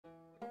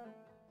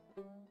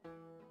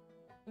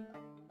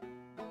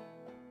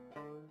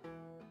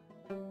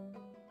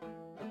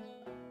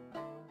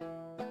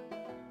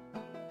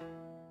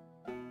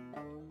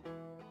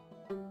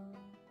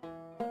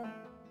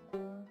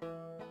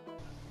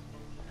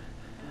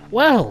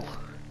Well,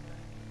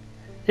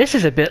 this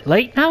is a bit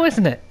late now,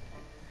 isn't it?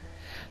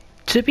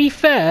 To be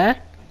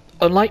fair,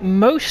 unlike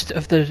most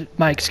of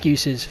my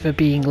excuses for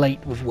being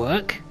late with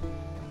work,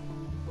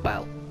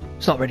 well,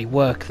 it's not really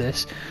work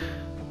this,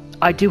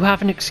 I do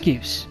have an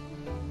excuse.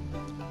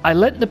 I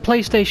lent the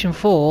PlayStation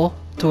 4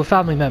 to a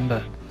family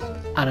member,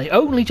 and I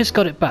only just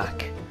got it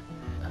back.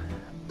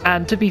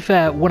 And to be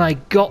fair, when I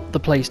got the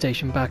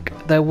PlayStation back,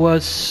 there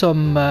was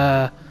some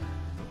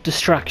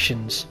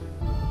distractions.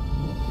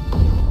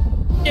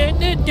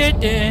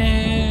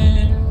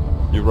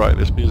 You're right,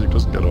 this music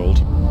doesn't get old.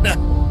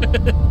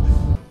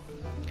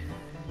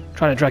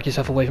 Trying to drag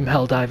yourself away from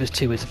Helldivers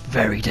 2 is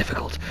very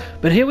difficult.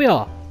 But here we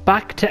are,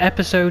 back to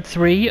episode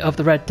 3 of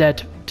the Red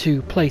Dead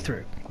 2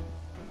 playthrough.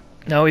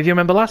 Now, if you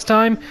remember last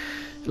time,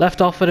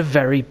 left off at a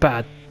very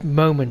bad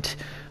moment.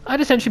 I'd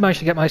essentially managed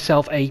to get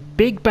myself a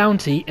big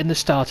bounty in the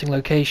starting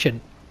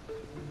location.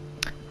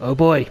 Oh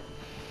boy.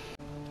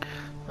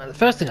 Now, the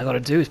first thing I gotta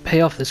do is pay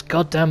off this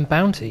goddamn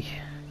bounty.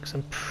 Because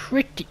I'm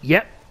pretty...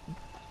 Yep.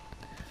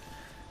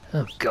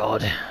 Oh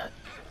god.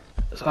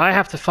 So I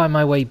have to find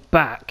my way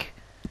back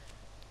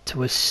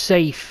to a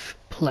safe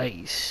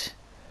place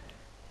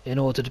in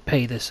order to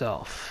pay this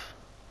off.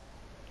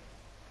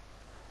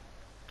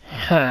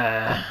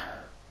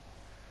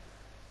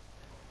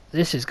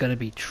 This is going to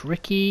be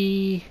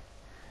tricky.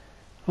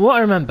 From what I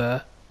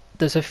remember,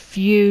 there's a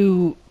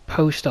few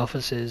post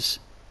offices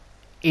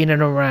in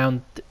and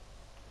around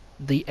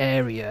the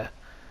area.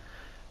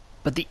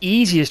 But the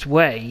easiest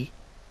way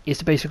is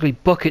to basically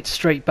book it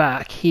straight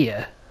back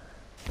here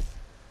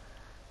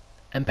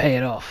and pay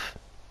it off.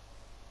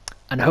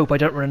 And hope I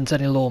don't run into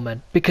any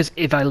lawmen. Because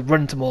if I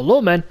run into more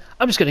lawmen,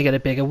 I'm just going to get a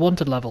bigger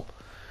wanted level.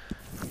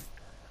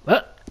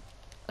 Well,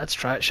 let's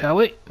try it, shall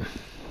we?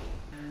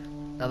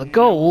 Now the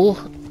goal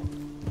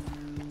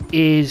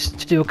is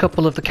to do a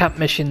couple of the camp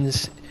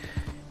missions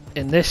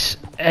in this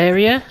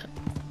area.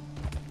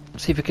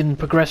 See if we can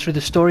progress through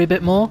the story a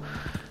bit more.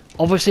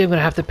 Obviously I'm going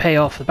to have to pay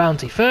off the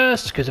bounty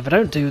first, because if I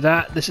don't do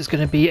that, this is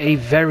going to be a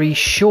very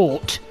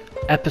short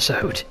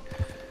episode.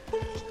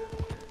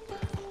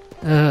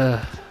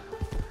 Let's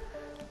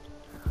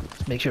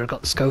make sure I've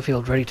got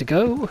Schofield ready to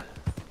go. You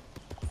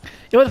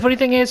know what the funny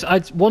thing is?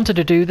 I wanted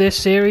to do this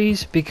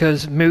series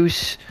because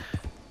Moose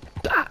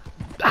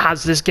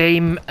has this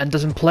game and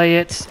doesn't play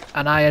it,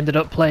 and I ended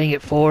up playing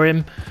it for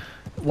him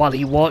while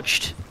he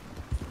watched.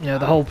 You know,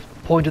 the whole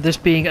point of this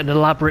being an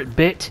elaborate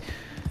bit.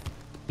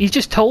 He's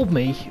just told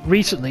me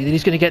recently that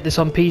he's going to get this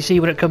on PC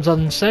when it comes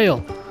on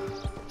sale.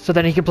 So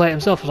then he can play it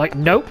himself. I was like,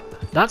 nope,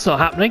 that's not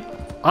happening.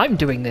 I'm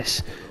doing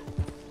this.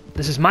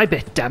 This is my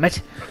bit, damn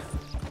it.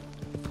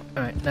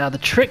 Alright, now the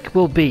trick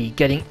will be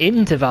getting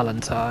into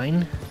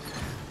Valentine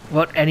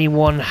without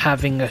anyone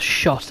having a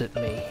shot at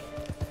me.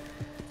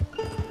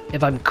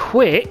 If I'm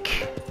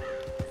quick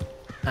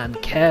and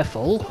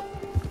careful,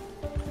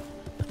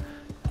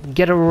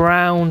 get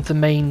around the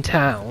main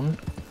town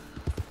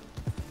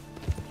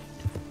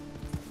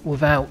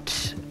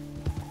without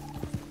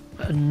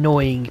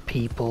annoying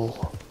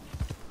people.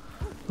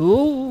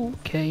 Ooh,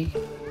 okay.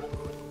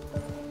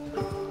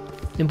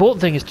 The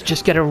important thing is to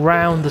just get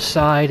around the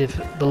side of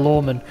the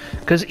lawman,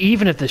 because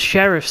even if the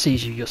sheriff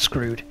sees you, you're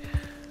screwed.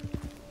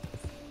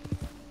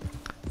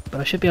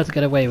 But I should be able to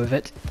get away with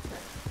it.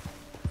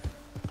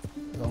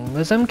 As long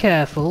as I'm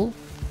careful,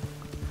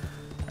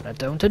 and I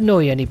don't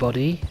annoy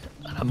anybody,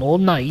 and I'm all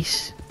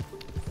nice.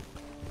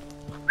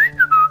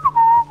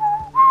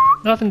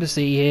 Nothing to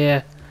see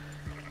here.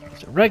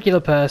 It's a regular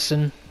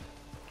person.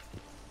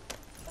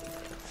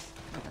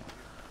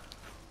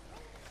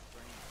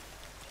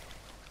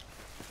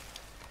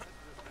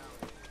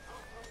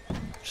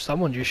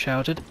 Someone just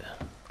shouted.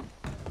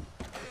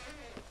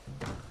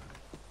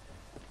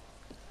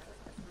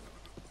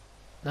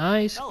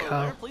 Nice Hello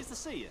car. there, pleased to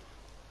see you.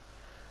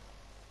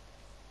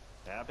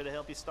 Happy to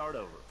help you start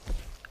over.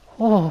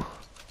 Oh.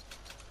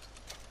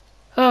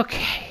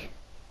 Okay.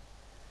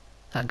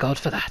 Thank God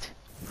for that.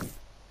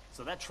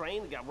 So that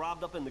train that got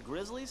robbed up in the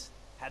Grizzlies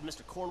had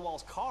Mr.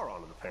 Cornwall's car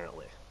on it,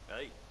 apparently.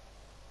 Hey.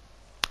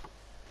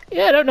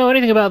 Yeah, I don't know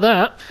anything about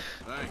that.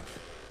 Thanks.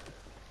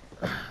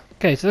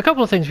 Okay, so there are a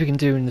couple of things we can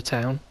do in the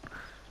town.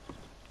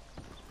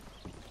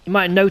 You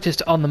might have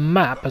noticed on the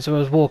map as I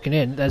was walking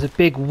in, there's a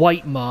big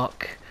white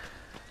mark.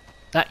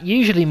 That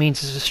usually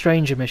means it's a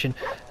stranger mission.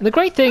 And the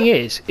great thing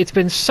is, it's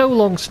been so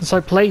long since I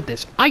played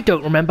this, I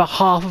don't remember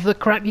half of the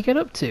crap you get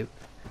up to.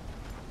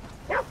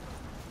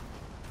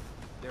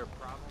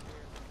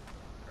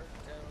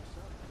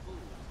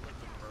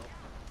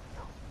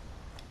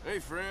 Hey,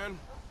 friend.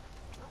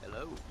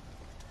 Hello.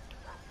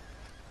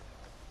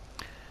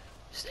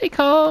 Stay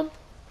calm.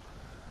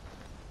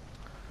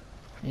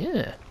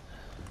 Yeah.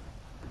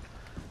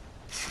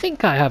 I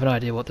think I have an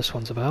idea what this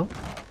one's about.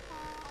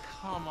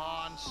 Come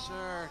on,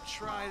 sir.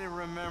 Try to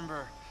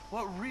remember.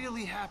 What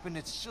really happened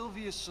at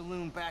Sylvia's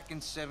Saloon back in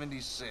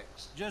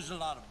 '76? Just a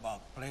lot of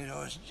bunk,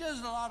 Plato. It's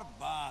just a lot of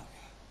bunk.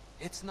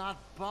 It's not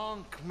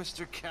bunk,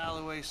 Mr.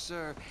 Calloway,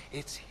 sir.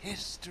 It's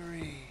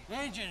history.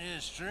 Ancient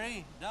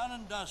history, done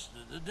and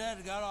dusted. The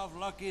dead got off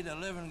lucky, the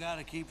living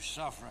gotta keep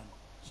suffering.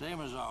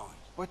 Same as always.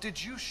 But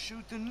did you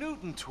shoot the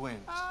Newton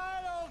twins? I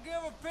don't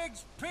give a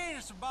pig's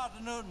penis about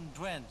the Newton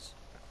twins.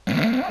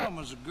 One of them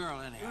was a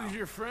girl anyhow. Who's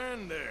your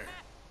friend there?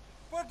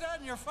 Put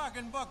that in your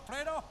fucking book,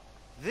 Plato.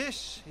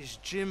 This is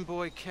Jim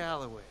Boy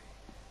Calloway.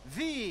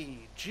 The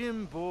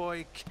Jim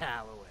Boy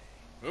Calloway.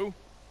 Who?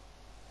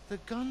 The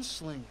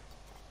gunslinger.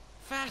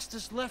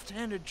 Fastest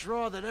left-handed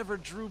draw that ever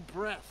drew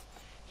breath.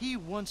 He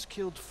once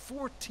killed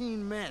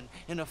 14 men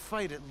in a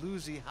fight at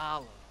Lucy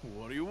Hollow.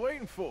 What are you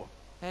waiting for?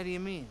 How do you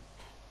mean?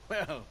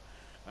 Well,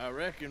 I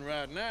reckon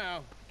right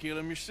now, kill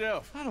him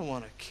yourself. I don't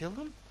want to kill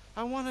him.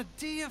 I want to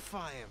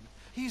deify him.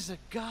 He's a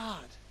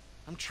god.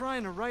 I'm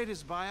trying to write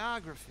his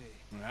biography.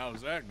 And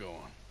how's that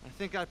going? I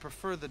think I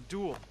prefer the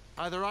duel.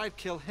 Either I'd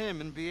kill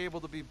him and be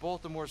able to be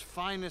Baltimore's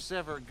finest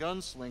ever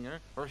gunslinger,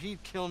 or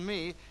he'd kill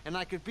me, and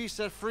I could be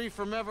set free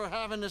from ever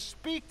having to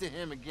speak to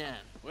him again.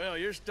 Well,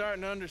 you're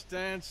starting to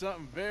understand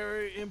something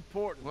very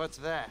important. What's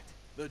that?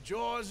 The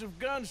joys of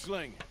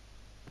gunslinging.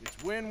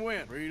 It's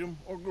win-win, freedom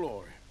or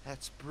glory.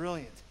 That's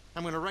brilliant.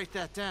 I'm gonna write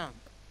that down,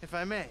 if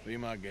I may. Be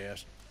my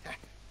guest.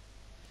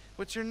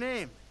 What's your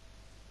name?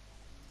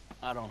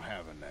 I don't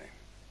have a name.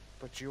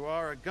 But you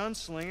are a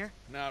gunslinger.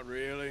 Not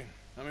really.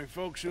 I mean,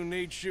 folks who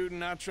need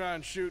shooting, I try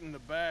and shoot in the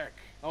back.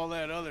 All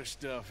that other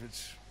stuff,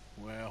 it's,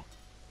 well,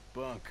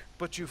 bunk.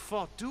 But you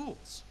fought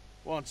duels.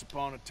 Once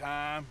upon a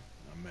time,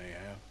 I may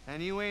have.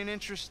 And you ain't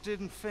interested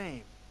in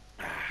fame.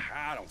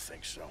 I don't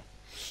think so.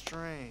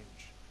 Strange.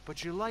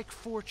 But you like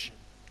fortune.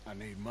 I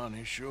need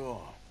money,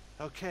 sure.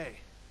 Okay.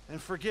 Then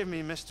forgive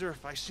me, mister,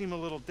 if I seem a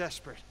little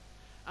desperate.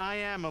 I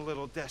am a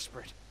little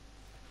desperate.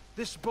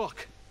 This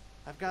book,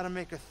 I've got to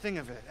make a thing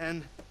of it,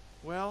 and,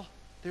 well,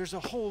 there's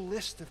a whole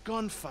list of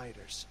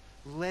gunfighters.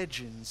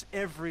 Legends,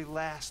 every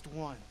last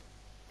one.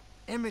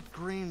 Emmett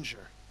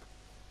Granger.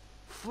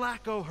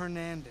 Flaco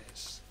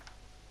Hernandez.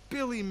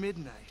 Billy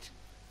Midnight.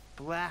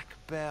 Black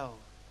Bell.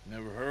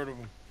 Never heard of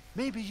him.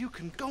 Maybe you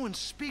can go and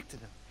speak to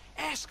them.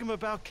 Ask them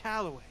about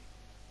Calloway.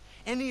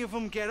 Any of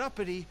them get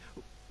uppity,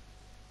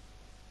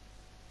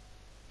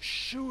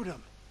 shoot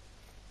them.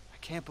 I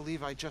can't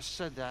believe I just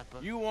said that,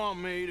 but... You want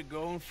me to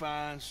go and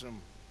find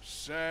some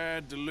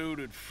sad,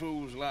 deluded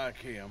fools like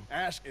him,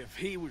 ask if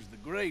he was the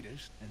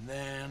greatest, and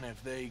then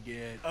if they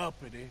get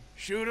uppity,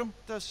 shoot him?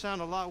 Does sound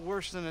a lot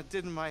worse than it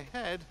did in my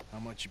head. How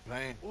much you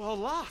paying? Well, a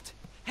lot.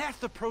 Half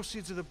the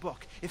proceeds of the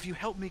book, if you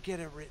help me get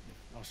it written.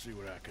 I'll see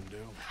what I can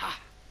do. Ha!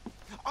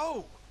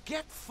 Oh,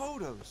 get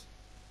photos.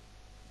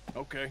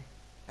 Okay.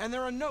 And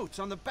there are notes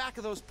on the back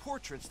of those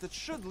portraits that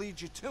should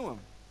lead you to him.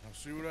 I'll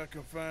see what I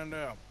can find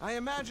out. I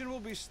imagine we'll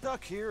be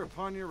stuck here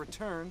upon your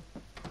return.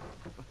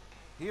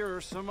 Here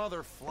are some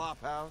other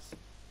flophouse.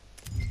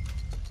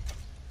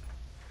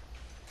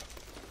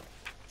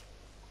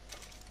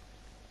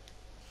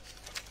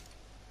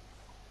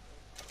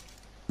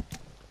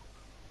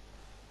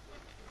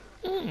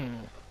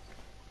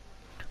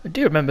 I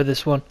do remember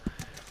this one.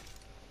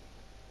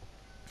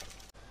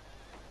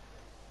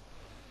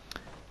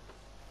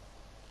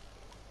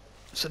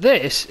 So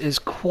this is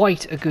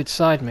quite a good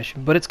side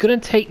mission, but it's going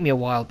to take me a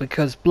while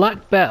because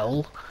Black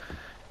Bell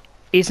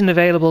isn't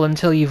available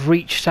until you've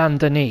reached Saint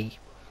Denis.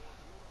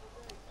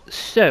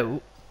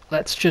 So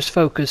let's just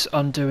focus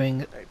on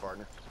doing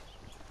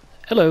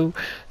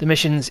the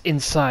missions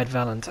inside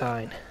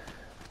Valentine.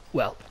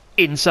 Well,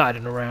 inside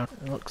and around.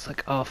 It looks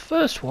like our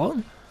first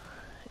one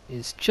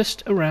is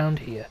just around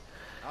here.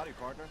 Howdy,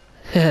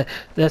 partner.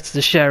 That's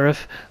the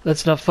sheriff.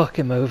 Let's not fuck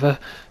him over.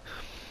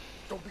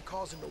 Don't be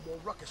causing no more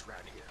ruckus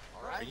around here,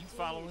 all right? Are you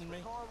following me?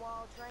 We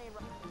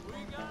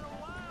got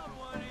a wild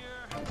one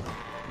here.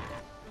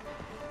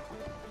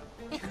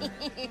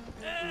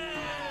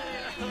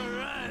 All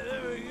right,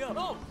 there we go.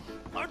 Oh,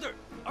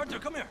 Arthur,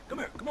 come here.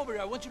 Come over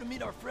here. I want you to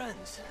meet our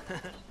friends.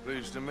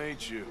 Pleased to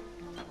meet you.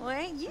 Well,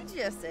 ain't you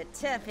just a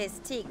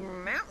toughest-teak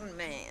mountain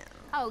man?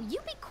 Oh, you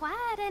be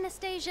quiet,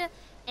 Anastasia.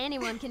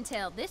 Anyone can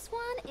tell this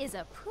one is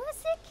a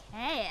pussy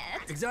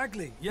cat.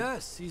 Exactly.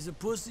 Yes, he's a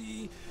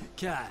pussy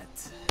cat.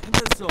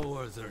 That's so,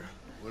 Arthur.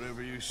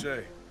 Whatever you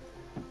say.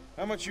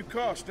 How much you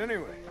cost,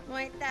 anyway? Well,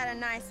 ain't that a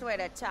nice way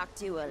to talk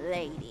to a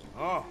lady?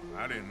 Oh,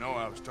 I didn't know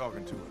I was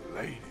talking to a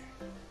lady.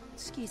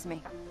 Excuse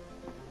me.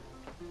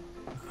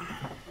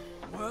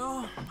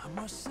 Well, I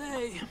must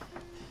say,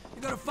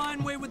 you got a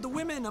fine way with the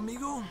women,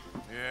 amigo.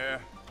 Yeah,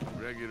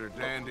 regular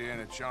dandy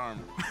and a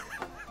charmer.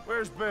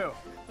 Where's Bill?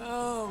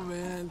 Oh,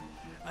 man.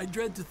 I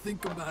dread to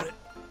think about it.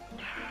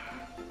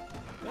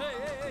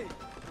 Hey!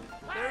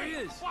 There he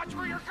is. Watch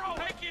where you're going!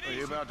 Take it Are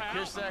you about to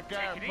kiss that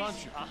guy or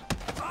punch him?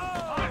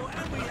 Oh,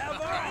 and we have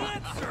our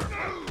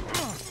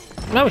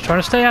answer. Now we're trying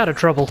to stay out of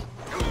trouble.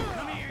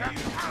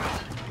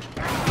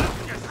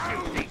 Just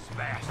shoot these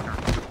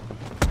bastards!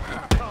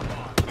 Come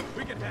on,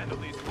 we can handle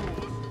these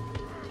fools.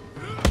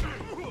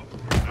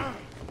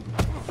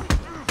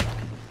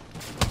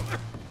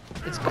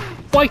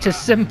 quite a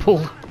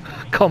simple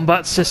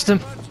combat system.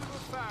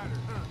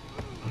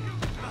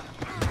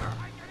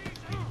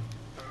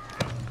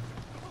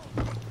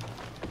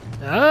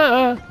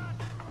 Ah!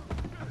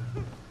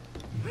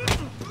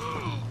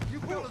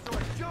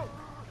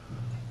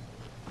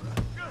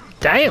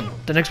 Damn!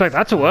 Didn't expect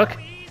that to work.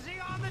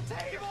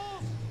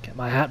 Get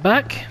my hat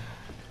back.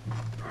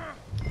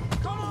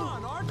 Come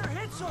on, Arthur,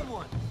 hit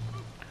someone.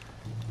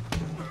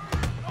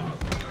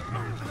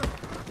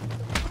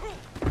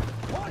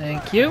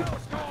 Thank you.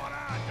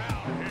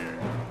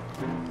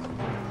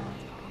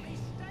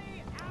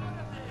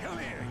 Come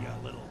here, you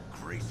little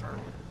greaser.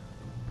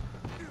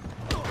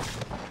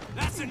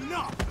 That's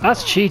enough.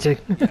 That's cheating.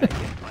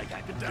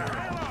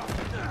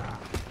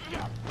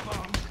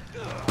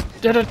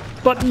 Did it?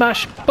 Button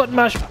mash, button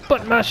mash,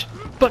 button mash,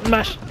 button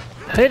mash.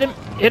 Hit him,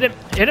 hit him,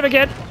 hit him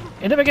again,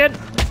 hit him again.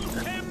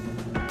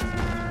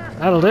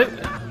 That'll do.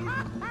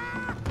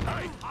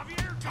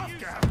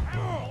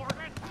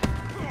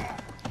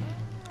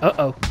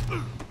 Uh-oh.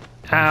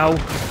 Ow.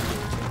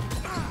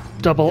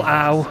 Double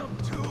ow.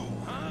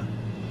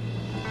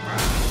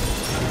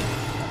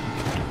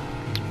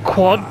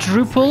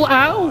 Quadruple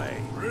ow?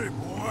 Really,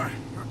 boy?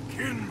 You're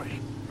kidding me.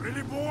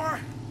 Really, boy?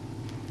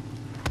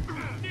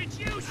 Did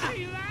you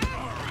see that?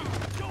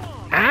 Go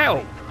on.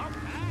 Ow.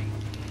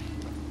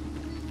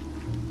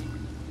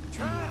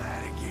 Try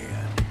that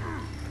again.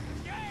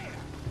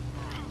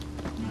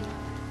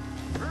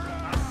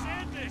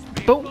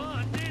 Boom.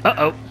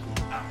 Uh-oh.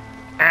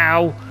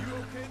 Ow.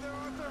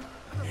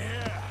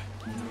 Yeah.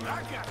 I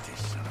got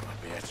this son of a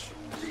bitch.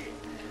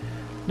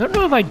 Don't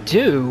know if I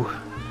do.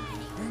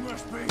 You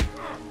must be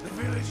the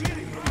village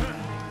idiot.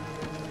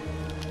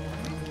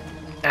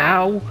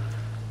 Ow. Your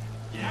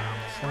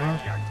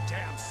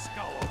damn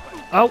skull open.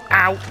 Oh,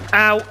 ow,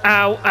 ow, ow,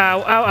 ow,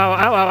 ow, ow, ow,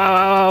 ow,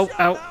 ow,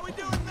 ow, ow. we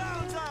doing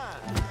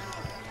Valentine?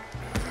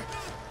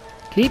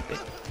 Keep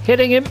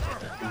hitting him.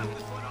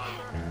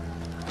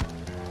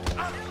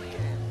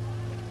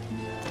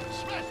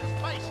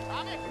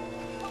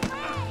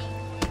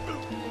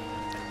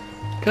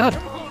 God.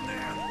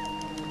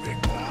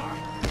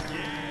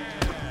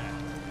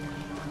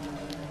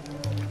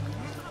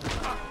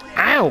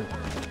 Ow.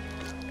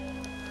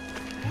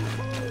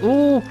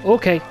 Ooh,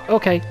 okay,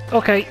 okay,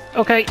 okay,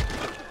 okay.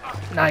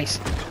 Nice.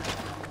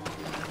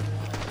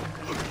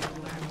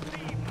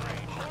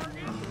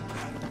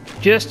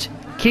 Just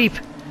keep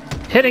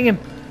hitting him.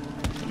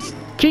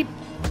 Keep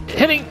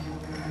hitting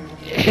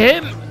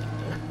him.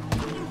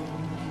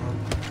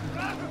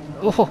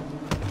 Oh.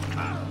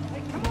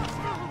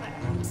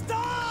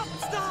 Stop!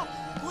 Stop!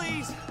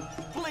 Please!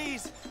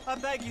 Please! I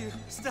beg you,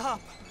 stop!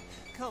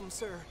 Come,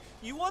 sir.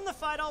 You won the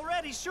fight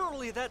already.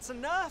 Surely that's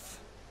enough.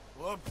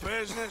 What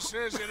business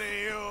is it of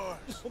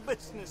yours? No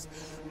business.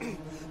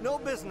 No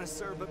business,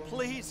 sir, but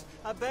please,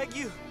 I beg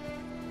you.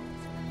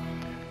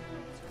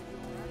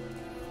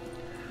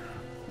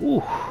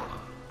 Ooh.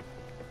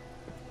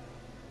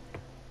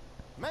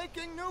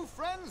 Making new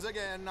friends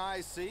again,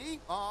 I see,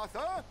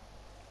 Arthur.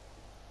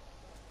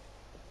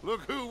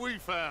 Look who we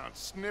found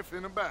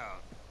sniffing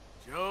about.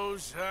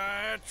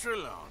 Josiah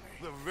Trelawney.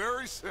 The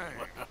very same.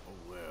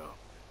 Well,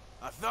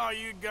 I thought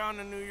you'd gone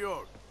to New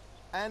York.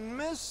 And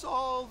miss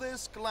all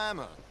this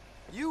glamour.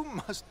 You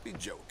must be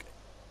joking.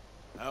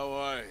 How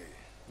are you?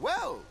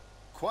 Well,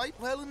 quite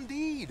well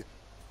indeed.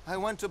 I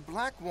went to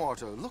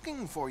Blackwater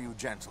looking for you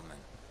gentlemen.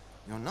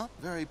 You're not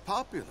very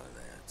popular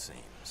there, it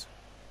seems.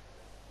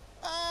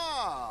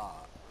 Ah,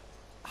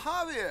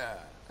 Javier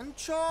and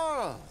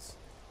Charles.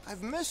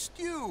 I've missed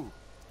you.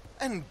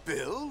 And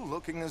Bill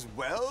looking as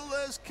well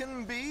as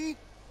can be.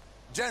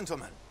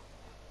 Gentlemen,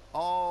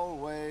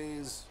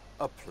 always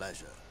a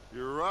pleasure.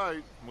 You're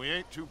right. We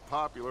ain't too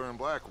popular in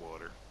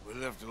Blackwater. We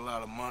left a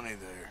lot of money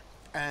there.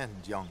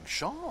 And young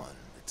Sean,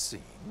 it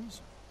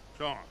seems.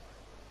 Sean,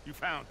 you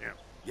found him.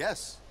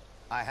 Yes,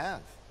 I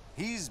have.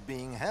 He's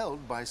being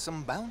held by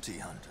some bounty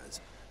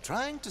hunters,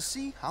 trying to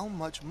see how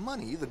much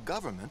money the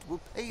government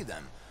will pay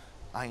them.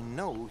 I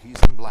know he's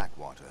in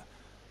Blackwater,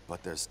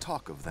 but there's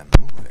talk of them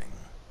moving.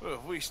 Well,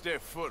 if we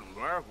step foot in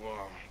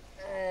Blackwater...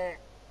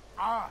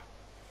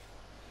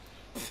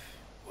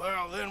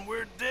 Well, then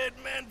we're dead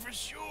men for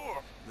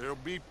sure. There'll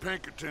be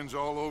Pinkertons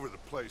all over the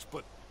place,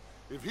 but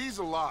if he's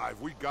alive,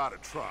 we gotta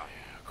try.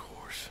 Yeah, of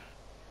course.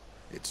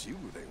 It's you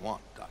they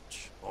want,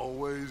 Dutch.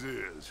 Always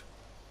is.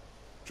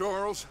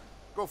 Charles,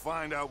 go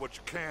find out what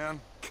you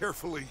can,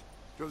 carefully.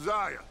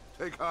 Josiah,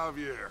 take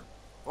Javier.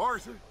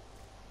 Arthur,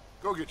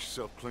 go get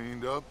yourself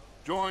cleaned up.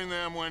 Join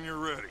them when you're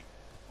ready.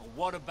 Well,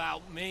 what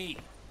about me?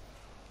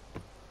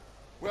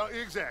 Well,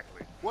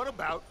 exactly. What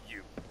about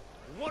you?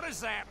 What does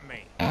that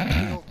mean?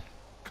 Bill,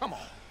 come on.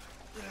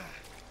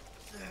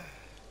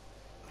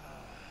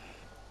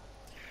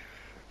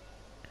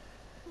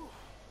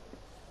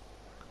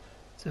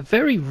 It's a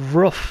very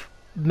rough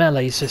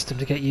melee system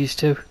to get used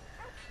to.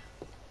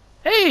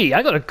 Hey,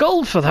 I got a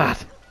gold for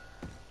that.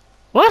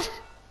 What?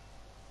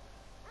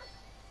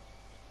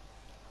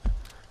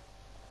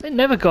 They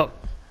never got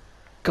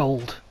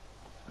gold.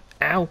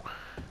 Ow.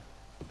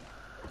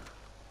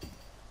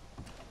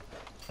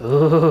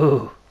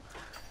 Oh.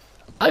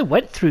 I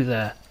went through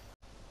there.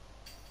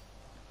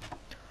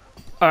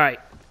 Alright.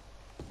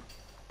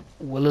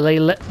 Will they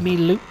let me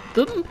loot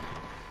them?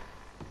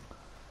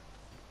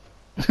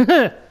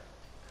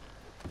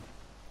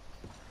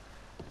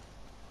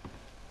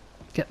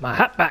 Get my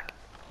hat back.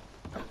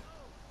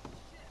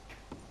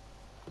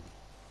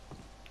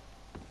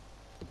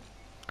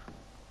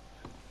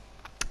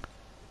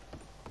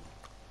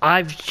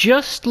 I've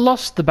just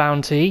lost the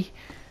bounty.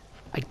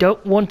 I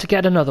don't want to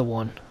get another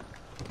one.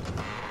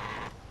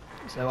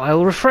 So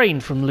I'll refrain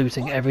from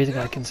looting everything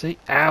I can see.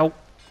 Ow!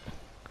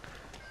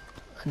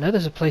 I know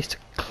there's a place to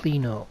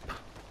clean up.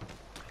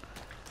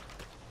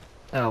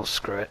 Oh,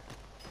 screw it.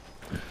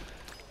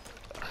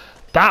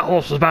 That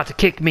horse was about to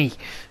kick me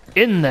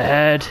in the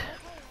head.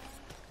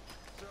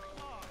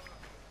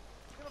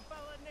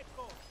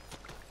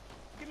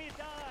 Give me a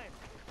dime.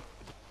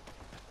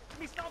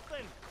 Give me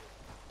something.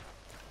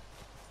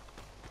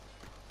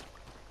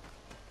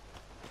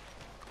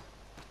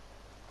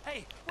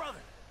 Hey, brother.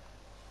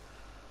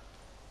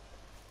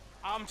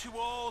 I'm too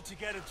old to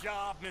get a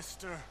job,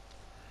 mister.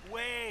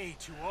 Way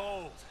too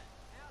old.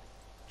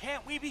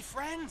 Can't we be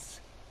friends?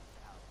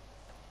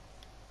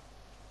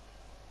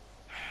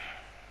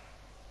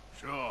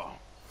 Sure.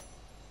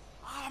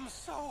 I'm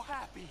so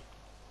happy.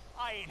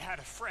 I ain't had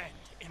a friend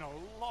in a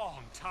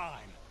long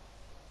time.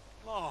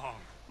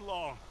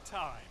 Long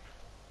time.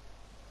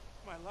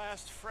 My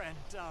last friend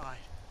died.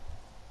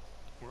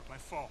 Weren't my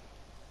fault.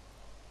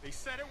 They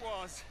said it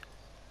was,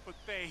 but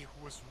they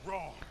was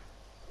wrong.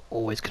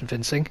 Always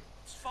convincing.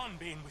 It's fun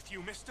being with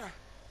you, mister.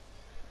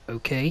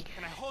 Okay.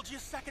 Can I hold you a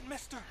second,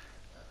 mister?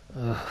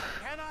 Ugh.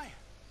 Can I?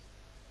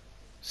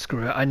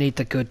 Screw it, I need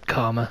the good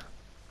karma.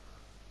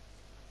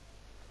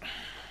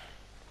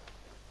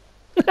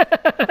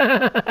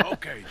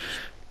 Okay, just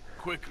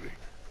quickly.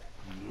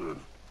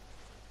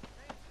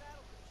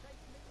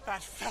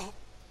 That felt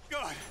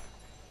good.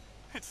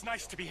 It's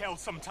nice to be held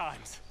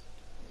sometimes.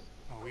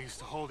 Oh, we used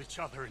to hold each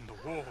other in the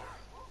war.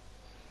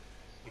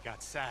 You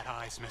got sad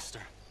eyes, mister.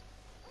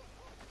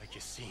 Like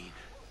you seen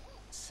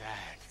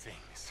sad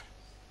things.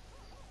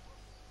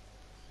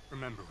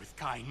 Remember with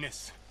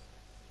kindness.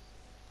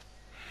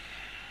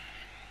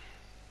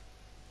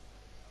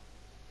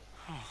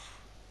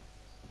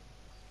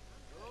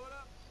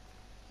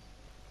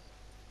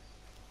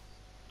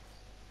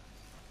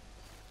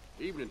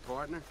 Evening,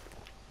 partner.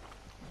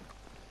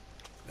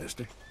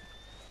 Mister?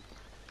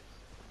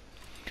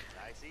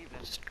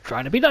 Just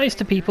trying to be nice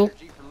to people.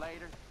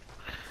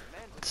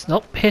 Let's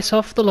not piss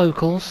off the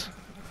locals.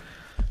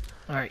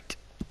 Alright,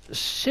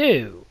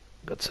 so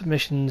got some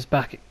missions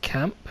back at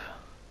camp.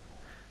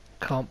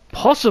 Can't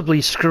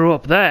possibly screw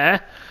up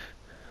there.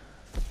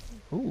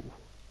 Ooh.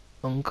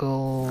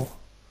 Uncle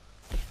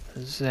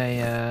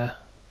Isaiah,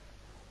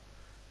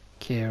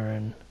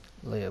 Kieran,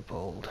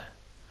 Leopold.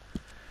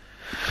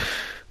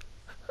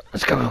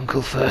 Let's go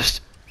Uncle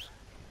first.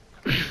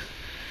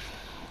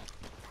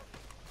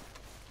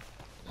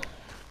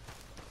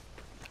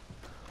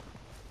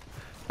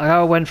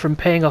 I went from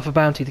paying off a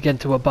bounty to get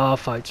into a bar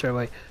fight straight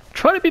away.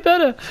 Trying to be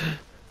better.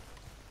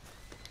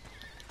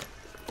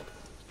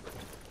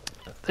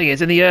 Thing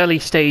is, in the early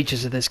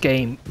stages of this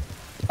game,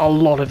 a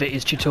lot of it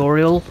is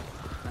tutorial,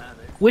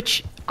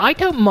 which I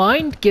don't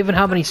mind given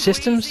how many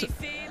systems.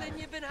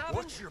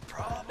 What's your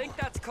problem? I think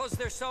that's because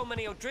there's so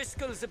many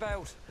O'Driscolls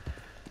about.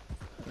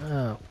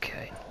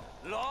 Okay.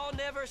 Law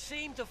never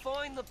seemed to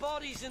find the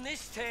bodies in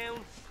this town.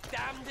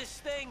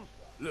 Damnedest thing.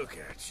 Look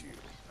at you.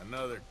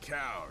 Another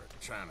coward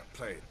trying to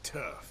play it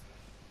tough.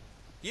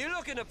 You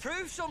looking to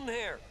prove something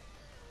here?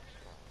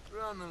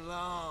 Run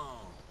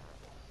along.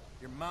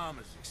 Your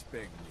mama's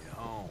expecting you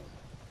home.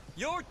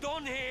 You're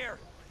done here.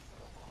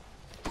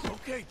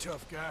 Okay,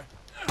 tough guy.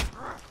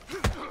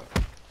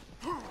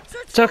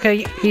 It's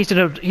okay. He's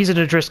an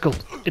O'Driscoll.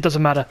 It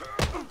doesn't matter.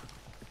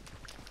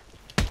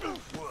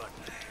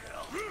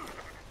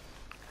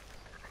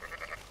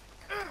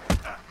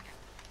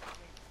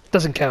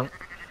 Doesn't count.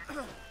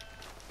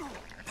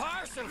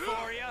 Parson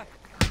for you.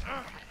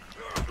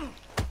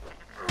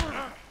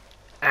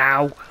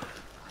 Ow.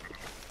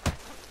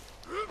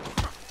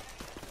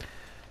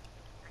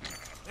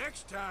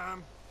 Next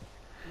time,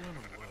 run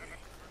away.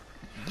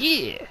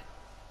 Yeah.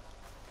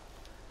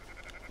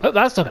 Well,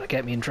 that's not going to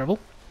get me in trouble.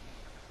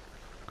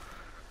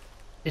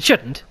 It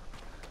shouldn't.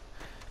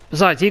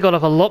 Besides, he got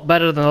off a lot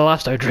better than the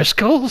last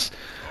O'Driscolls.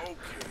 Okay,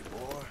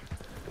 boy.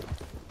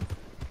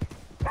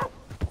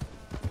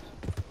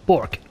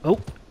 Bork. Oh.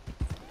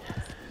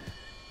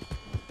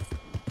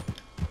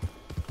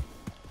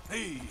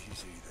 Easy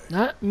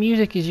there. That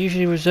music is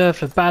usually reserved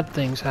for bad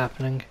things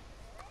happening.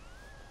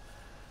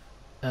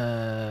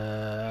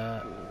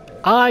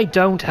 I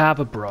don't have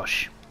a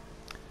brush.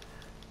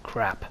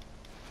 Crap.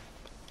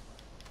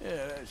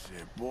 Yeah, that's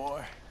it,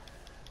 boy.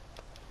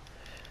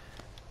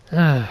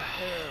 There,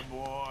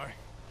 boy.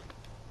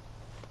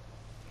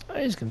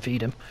 I just can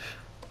feed him.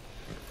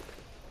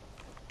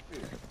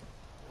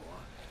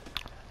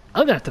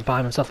 I'm gonna have to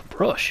buy myself a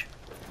brush.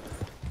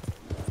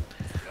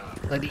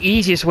 Like, the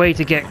easiest way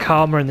to get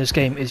karma in this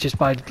game is just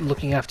by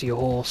looking after your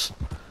horse.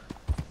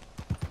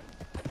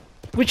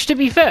 Which, to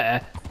be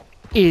fair,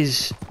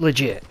 is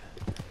legit.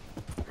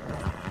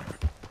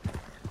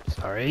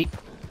 Sorry.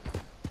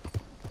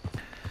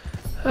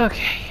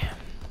 Okay.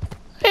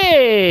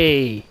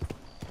 Hey!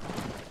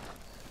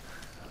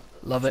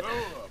 Love it.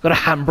 Got a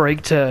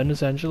handbrake turn,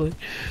 essentially.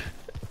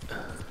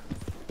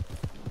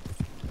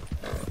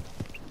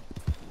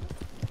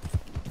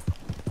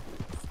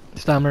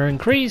 Stamina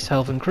increased,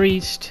 health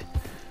increased,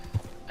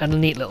 and a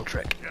neat little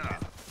trick.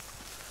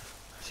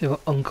 See what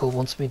Uncle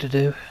wants me to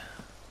do.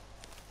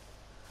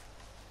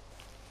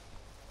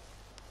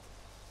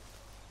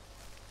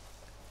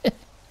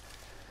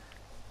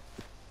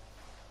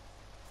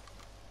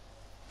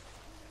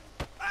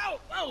 Ow!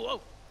 Whoa,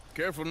 whoa!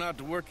 Careful not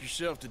to work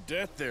yourself to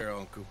death there,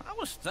 Uncle. I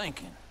was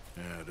thinking.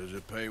 Yeah, does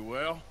it pay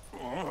well?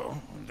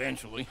 Oh,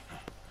 eventually.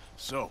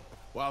 So,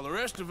 while the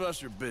rest of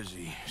us are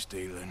busy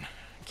stealing,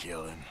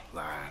 killing,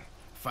 lying,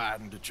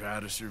 fighting to try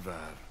to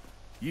survive,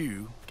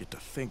 you get to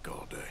think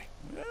all day.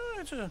 Yeah,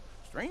 it's a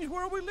strange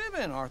world we live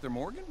in, Arthur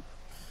Morgan.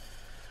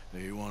 Do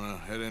you want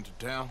to head into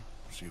town?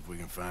 See if we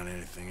can find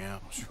anything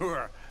out?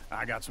 Sure.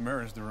 I got some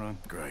errands to run.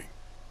 Great.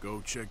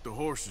 Go check the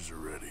horses are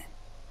ready.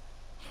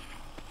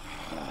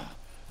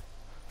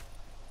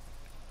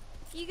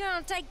 You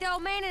gonna take the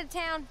old man into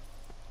town?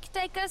 You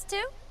take us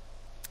too?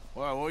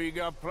 Well, what you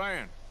got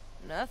planned?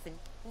 Nothing.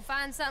 We'll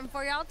find something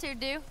for y'all to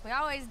do. We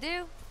always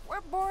do.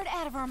 We're bored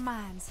out of our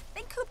minds.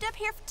 Been cooped up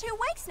here for 2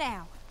 weeks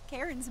now.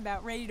 Karen's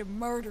about ready to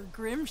murder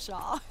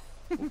Grimshaw.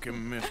 Well,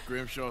 can Miss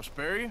Grimshaw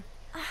spare you?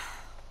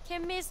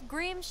 Can Miss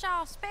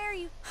Grimshaw spare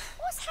you?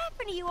 What's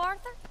happened to you,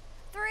 Arthur?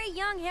 3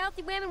 young,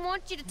 healthy women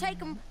want you to take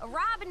them a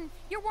robbing.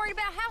 You're worried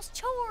about house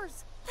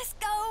chores. Let's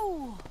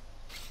go.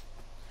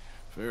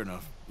 Fair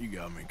enough. You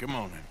got me. Come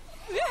on then.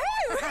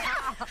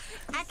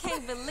 I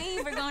can't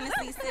believe we're going to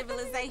see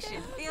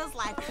civilization. Feels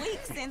like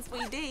weeks since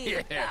we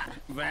did. Yeah,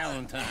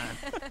 Valentine.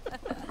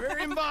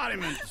 Very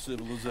embodiment of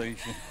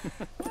civilization.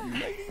 You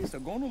ladies are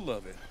gonna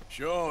love it.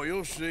 Sure,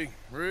 you'll see.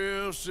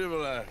 Real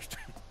civilized.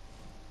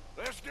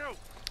 Let's go.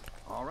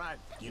 All right,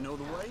 you know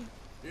the way?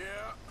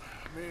 Yeah,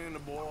 me and the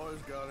boys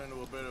got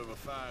into a bit of a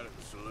fight at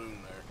the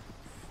saloon there.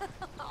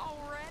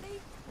 Already?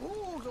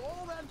 Oh, so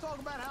all that talk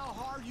about how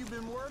hard you've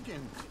been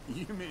working.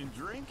 You've been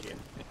drinking.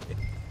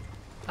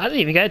 I didn't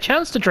even get a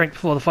chance to drink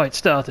before the fight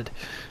started.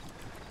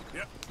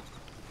 Yep.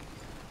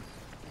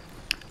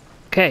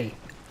 Okay.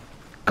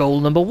 Goal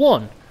number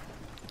 1.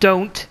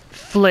 Don't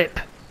flip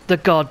the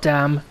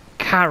goddamn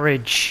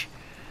carriage.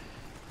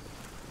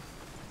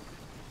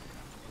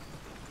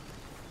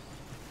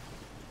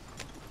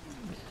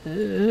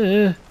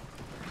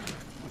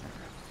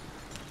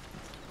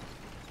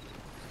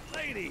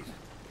 Ladies,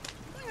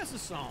 sing us a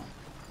song.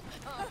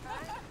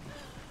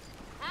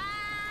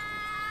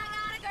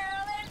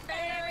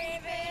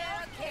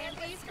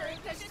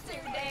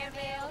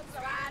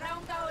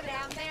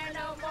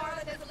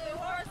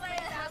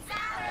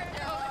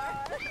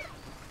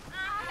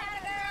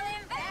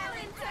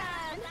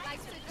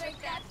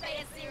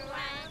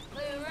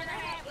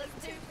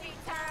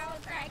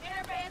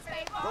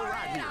 Go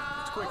right here.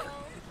 It's quicker.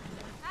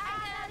 I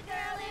got a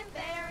girl in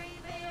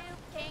Berryville.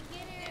 Can't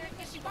get her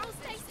because she won't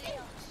stay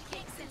still. She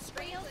kicks and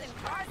squeals and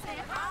barks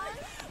and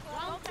hollers.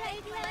 Won't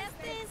take less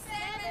than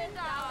 $7.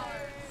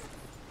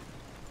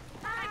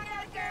 I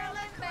got a girl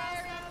in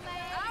Berryville.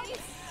 I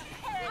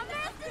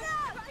messed it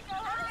up. I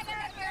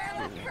got a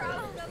girl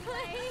across the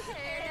lane.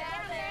 Hair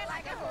down there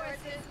like a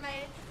horse is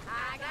made.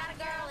 I got a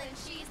girl and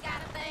she's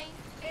got a thing.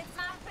 It's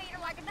my feet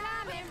are like a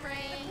diamond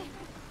ring.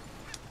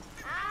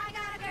 I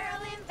got a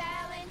girl in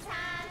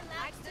Valentine,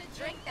 likes to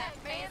drink that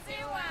fancy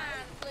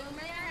wine. Bloom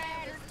in her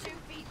head is 2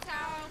 feet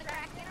tall,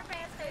 crack in her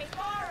pants, face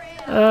for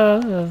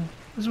it.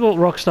 This is what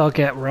Rockstar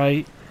get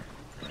right.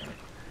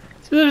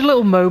 So there's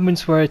little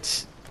moments where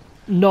it's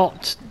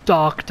not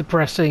dark,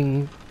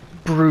 depressing,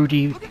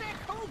 broody. Look at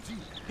that Koji.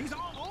 He's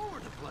all over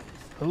the place.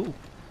 Oh.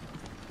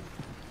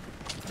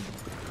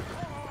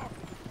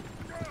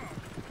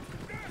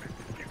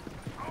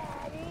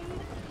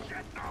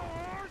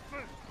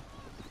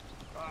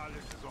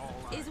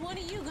 Is one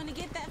of you gonna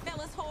get that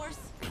fella's horse?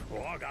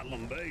 Oh, I got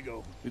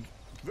lumbago. It's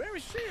very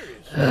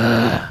serious.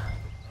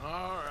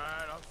 All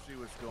right, I'll see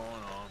what's going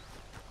on.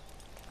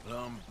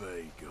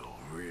 Lumbago,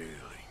 really?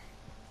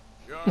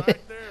 You all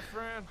right there,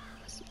 friend?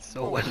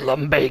 So with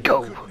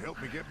lumbago. Couldn't help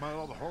me get my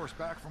other horse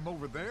back from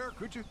over there,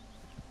 could you?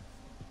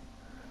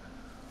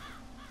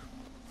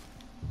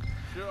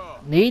 Sure.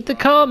 Need the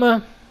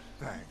karma.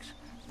 Thanks.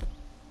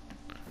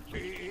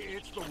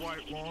 It's the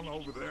white one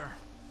over there.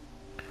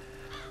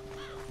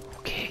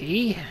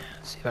 Okay.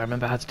 See if I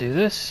remember how to do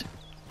this.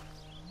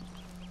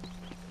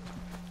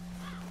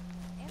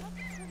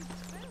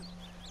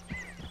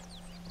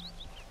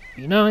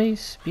 Be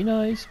nice, be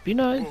nice, be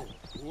nice. Whoa,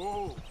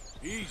 whoa,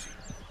 easy.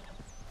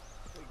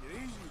 Take it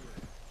easy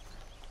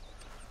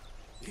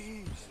there.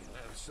 Easy,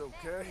 that's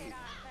okay.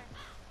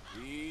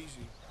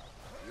 Easy.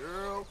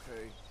 You're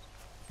okay.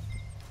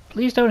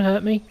 Please don't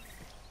hurt me.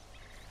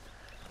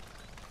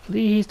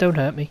 Please don't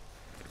hurt me.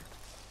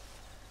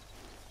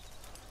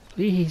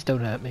 Please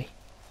don't hurt me.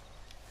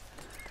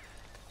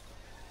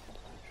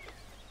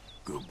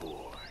 Good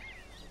boy.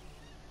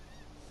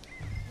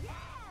 Yeah,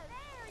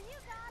 there, you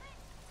got it.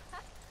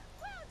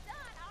 Well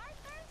done,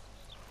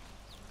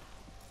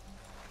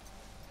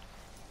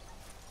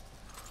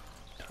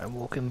 Arthur. I'm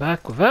walking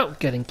back without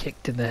getting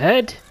kicked in the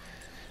head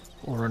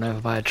or run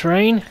over by a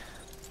train.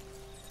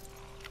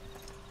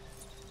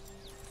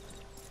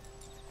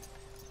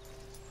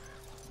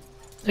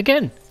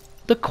 Again,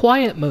 the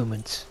quiet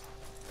moments.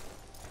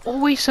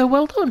 Always so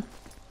well done.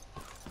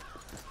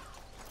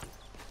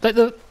 Like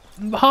the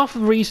half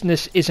of the reason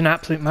this is an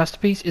absolute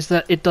masterpiece is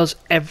that it does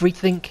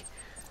everything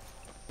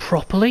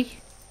properly.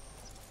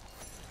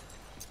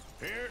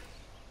 Here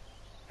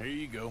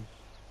you go.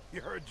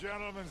 You're a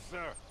gentleman,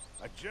 sir.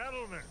 A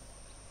gentleman.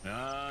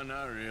 No,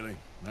 not really.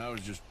 I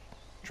was just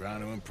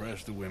trying to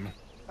impress the women.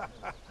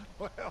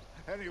 Well,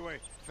 anyway,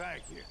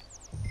 thank you.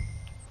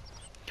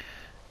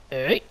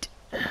 Alright.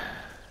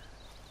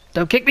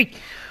 Don't kick me!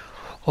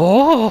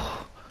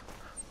 Oh!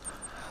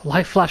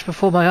 Light flashed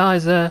before my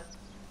eyes there.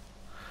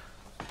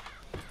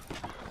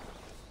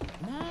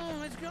 Come on,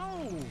 let's go.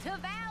 To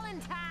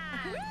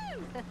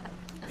Valentine.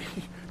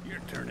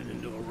 You're turning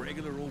into a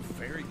regular old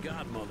fairy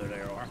godmother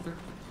there, Arthur.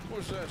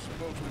 What's that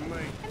supposed to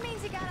mean? It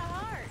means you got a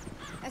heart.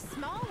 A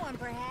small one,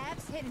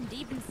 perhaps, hidden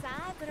deep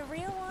inside, but a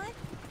real one.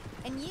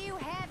 And you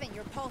haven't,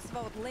 you repulsive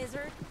old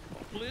lizard.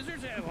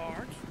 Blizzards have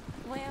hearts.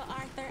 Well,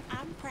 Arthur,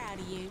 I'm proud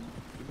of you.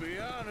 To be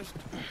honest,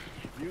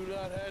 if you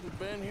lot hadn't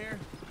been here,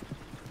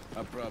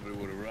 I probably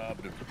would have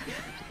robbed him.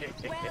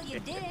 Well, you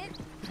did.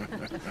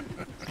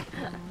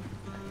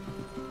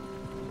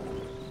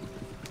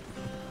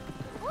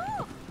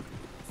 Woo!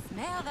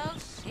 Smell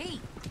those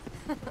sheep.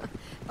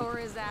 Or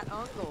is that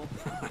Uncle?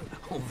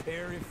 Oh,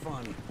 very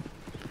funny.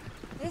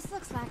 This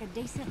looks like a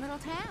decent little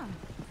town.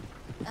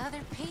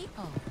 Other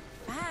people.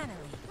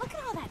 Finally. Look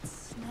at all that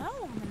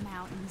snow on the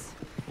mountains.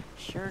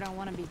 Sure don't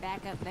want to be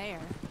back up there.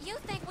 You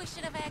think we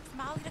should have asked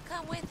Molly to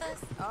come with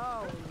us?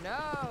 Oh,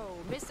 no.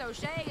 Miss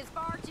O'Shea is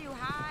far too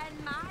high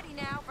and mighty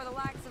now for the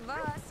likes of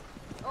us.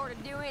 Or to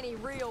do any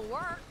real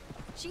work.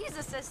 She's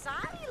a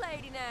society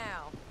lady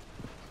now.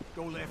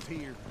 Go left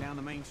here, down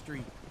the main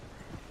street.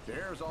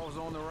 There's always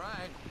on the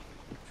right.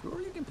 Sure,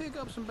 you can pick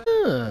up some.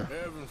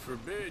 Heaven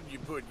forbid you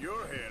put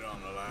your head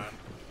on the line.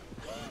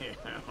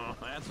 Yeah,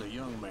 that's a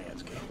young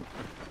man's game.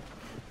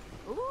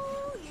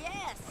 Ooh,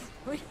 yes.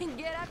 We can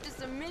get up to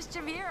some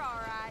mischief here, all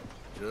right.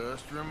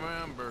 Just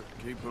remember,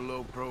 keep a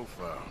low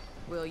profile.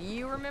 Will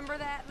you remember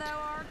that, though,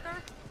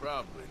 Arthur?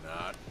 Probably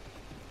not.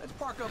 Let's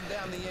park up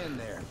down the end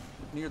there,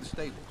 near the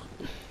stables.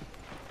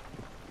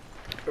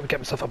 Let me get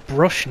myself a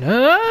brush.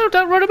 No,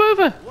 don't run him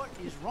over. What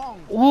is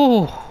wrong?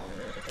 Ooh.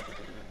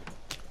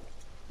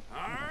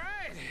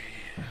 Alright,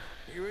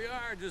 here we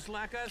are, just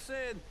like I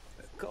said.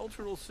 The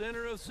cultural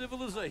center of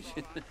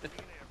civilization.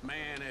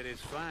 Man at his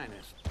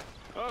finest.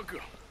 Uncle,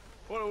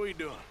 what are we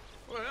doing?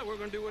 Well, we're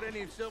gonna do what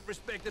any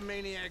self-respecting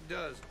maniac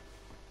does.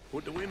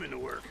 Put the women to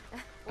work.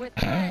 With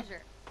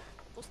pleasure.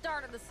 We'll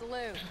start at the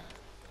saloon.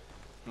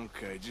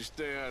 Okay, just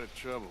stay out of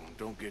trouble and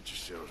don't get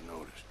yourselves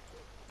noticed.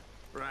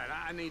 Right,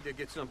 I need to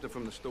get something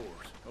from the stores.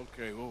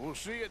 Okay, well, we'll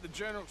see you at the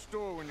general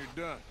store when you're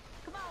done.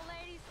 Come on,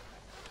 ladies.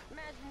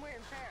 Imagine we're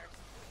in Paris.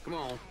 Come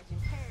on.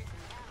 Imagine Paris and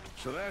Valentine.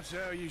 So that's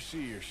how you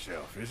see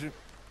yourself, is it?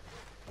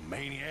 A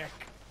maniac?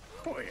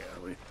 Well,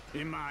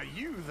 in my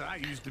youth, I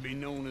used to be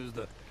known as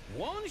the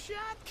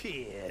one-shot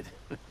kid.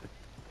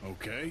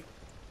 Okay.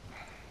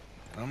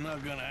 I'm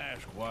not gonna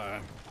ask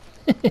why.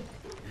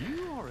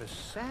 You are a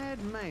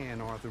sad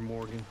man, Arthur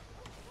Morgan.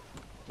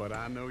 But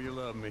I know you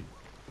love me.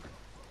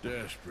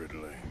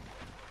 Desperately.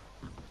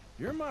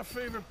 You're my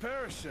favorite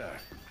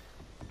parasite.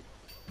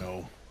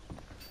 No.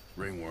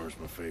 Ringworm's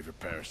my favorite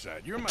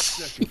parasite. You're my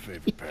second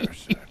favorite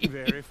parasite.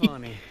 Very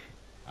funny.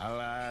 I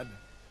lied.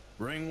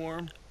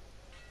 Ringworm,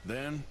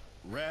 then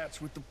rats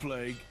with the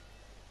plague,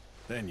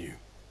 then you.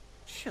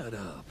 Shut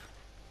up.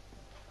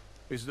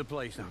 This is the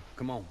place now.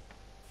 Come on.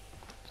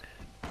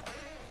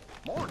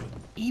 Morning.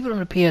 Even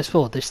on a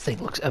PS4, this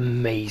thing looks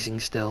amazing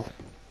still.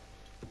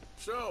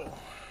 So,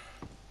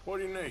 what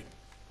do you need?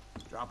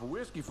 Drop of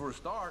whiskey for a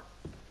start.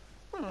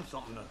 Well,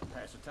 something to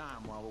pass the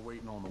time while we're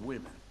waiting on the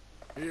women.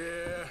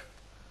 Yeah.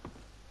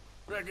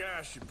 Reckon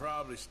I should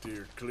probably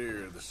steer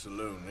clear of the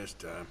saloon this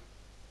time.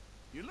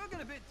 You're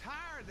looking a bit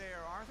tired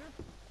there,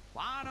 Arthur.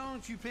 Why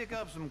don't you pick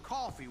up some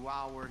coffee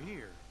while we're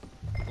here?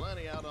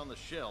 Plenty out on the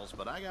shelves,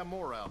 but I got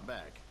more out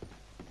back.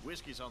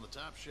 Whiskey's on the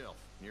top shelf,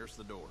 nearest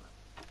the door.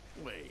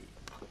 Wait.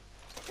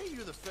 Hey,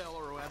 you the fella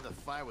who had the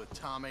fight with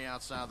Tommy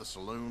outside the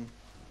saloon?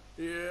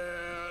 Yeah,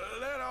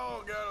 that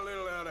all got a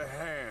little out of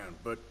hand,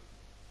 but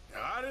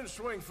I didn't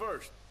swing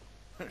first.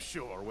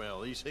 Sure,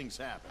 well, these things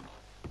happen.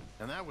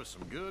 And that was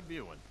some good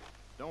viewing.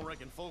 Don't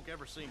reckon folk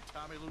ever seen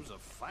Tommy lose a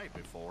fight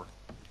before.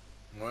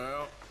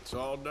 Well, it's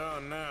all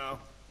done now.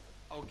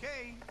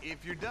 Okay,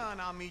 if you're done,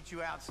 I'll meet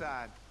you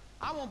outside.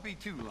 I won't be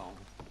too long.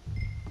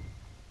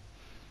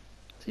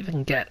 See if I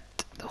can get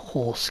the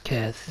horse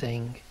care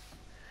thing.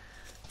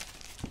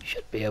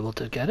 Should be able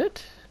to get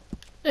it.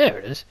 There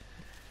it is.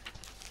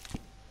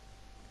 Well,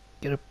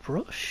 Get a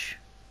brush.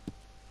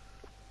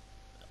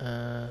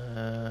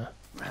 now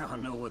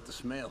what the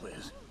smell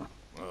is.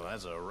 Well,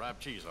 that's a ripe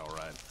cheese, all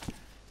right.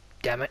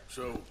 Damn it.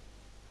 So,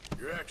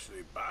 you're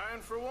actually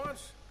buying for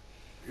once?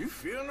 You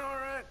feeling all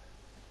right?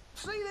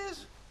 See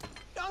this?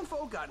 Young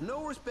folk got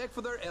no respect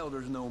for their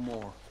elders no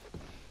more.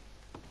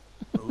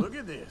 But look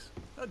at this.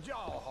 A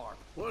jaw harp.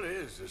 What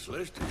is this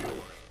list of yours?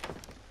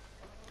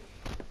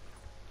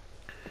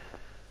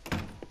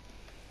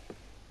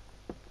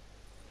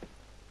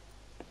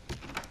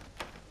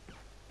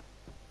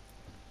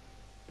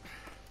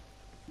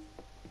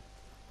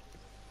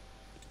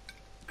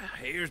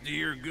 Here's to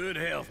your good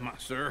health, my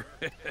sir.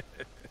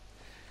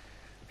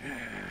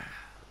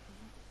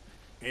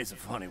 It's a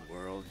funny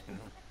world, you know.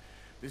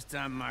 This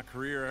time in my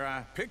career,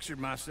 I pictured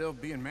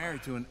myself being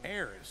married to an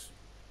heiress.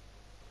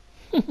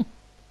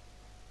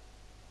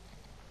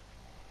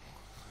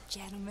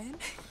 Gentlemen,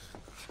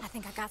 I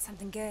think I got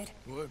something good.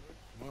 What?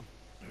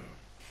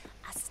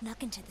 I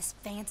snuck into this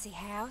fancy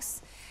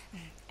house.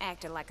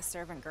 Acted like a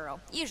servant girl.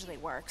 Usually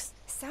works.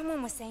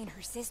 Someone was saying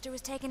her sister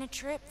was taking a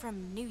trip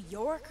from New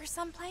York or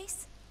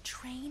someplace.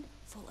 Train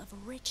full of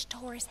rich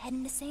tourists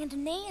heading to Saint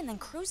Denis and then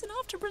cruising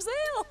off to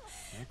Brazil.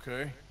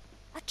 Okay.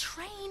 A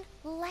train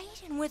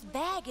laden with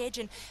baggage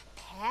and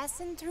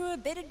passing through a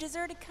bit of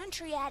deserted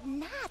country at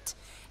night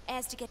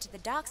as to get to the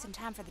docks in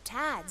time for the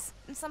tides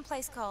in some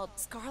place called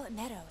Scarlet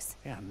Meadows.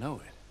 Yeah, I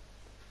know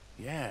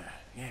it. Yeah,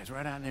 it's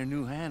right out near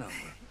New Hanover.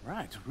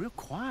 Right, it's real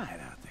quiet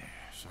out there.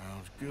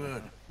 Sounds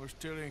good. Where's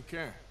Tilly and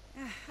Karen?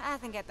 I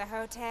think at the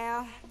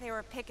hotel. They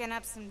were picking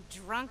up some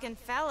drunken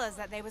fellas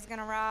that they was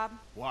gonna rob.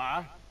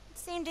 Why? It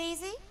seemed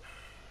easy.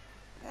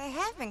 They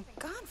have been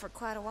gone for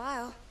quite a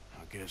while.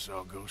 I guess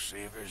I'll go see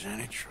if there's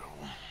any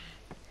trouble.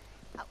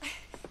 Oh,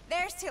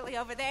 there's Tilly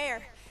over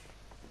there.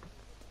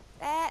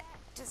 That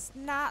does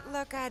not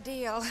look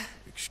ideal.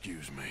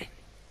 Excuse me.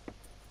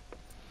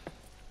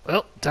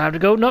 Well, time to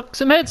go knock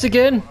some heads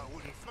again.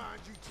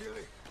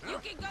 You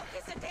can go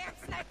kiss a damn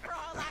snake for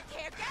all I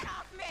care. Get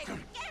off me!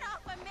 Get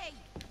off of me!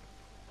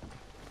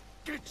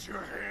 Get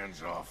your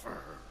hands off of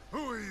her.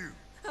 Who are you?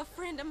 A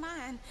friend of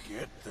mine.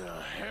 Get the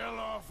hell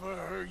off of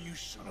her, you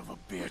son of a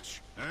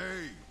bitch.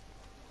 Hey,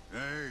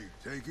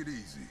 take it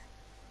easy.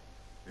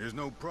 There's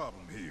no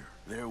problem here.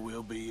 There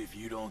will be if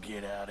you don't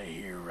get out of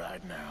here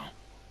right now.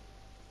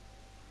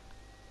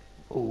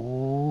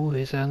 Oh,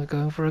 he sounds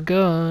going for a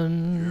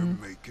gun.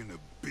 You're making a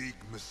big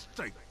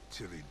mistake,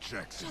 Tilly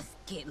Jackson. Just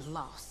get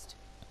lost.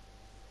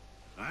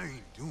 I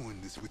ain't doing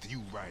this with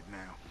you right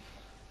now.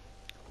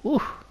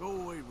 Ooh.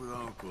 Go wait with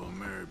Uncle and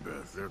Mary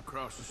Beth. They're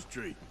across the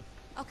street.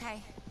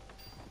 Okay.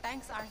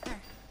 Thanks, Arthur.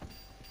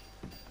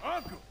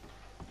 Uncle!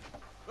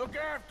 Look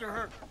after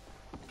her.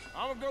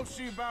 I'm gonna go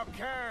see about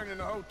Karen in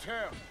the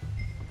hotel.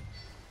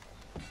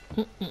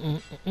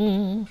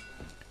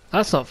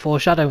 That's not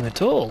foreshadowing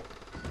at all.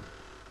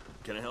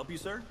 Can I help you,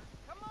 sir?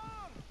 Come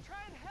on, try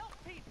and help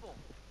people.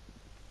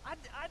 I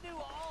do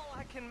all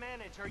I can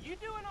manage. Are you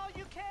doing all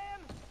you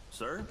can?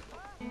 Sir?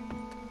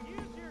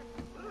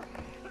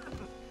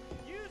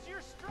 Use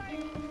your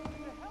strength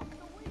to help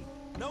the weak.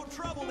 No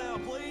trouble now,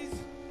 please.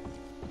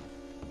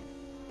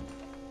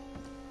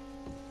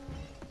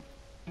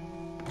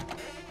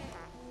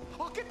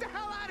 Oh, get the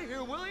hell out of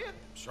here, will you?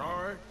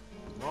 Sorry.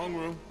 Wrong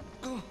room.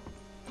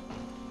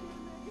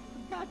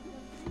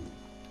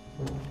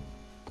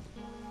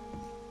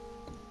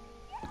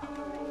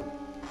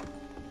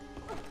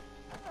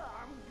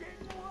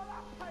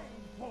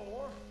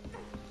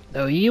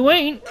 No, you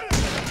ain't.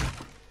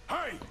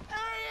 Hey!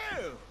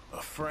 You!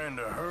 A friend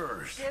of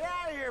hers. Get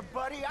out of here,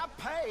 buddy. I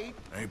paid.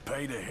 Ain't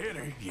paid to hit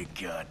her, you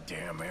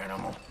goddamn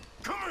animal.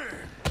 Come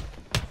here!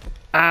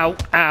 Ow,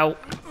 ow,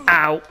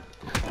 ow.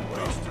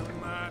 Wasting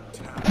my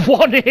time.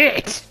 One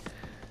hit!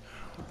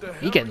 What the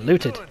hell You getting are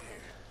looted. doing here?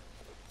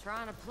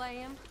 Trying to play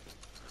him?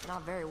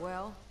 Not very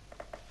well.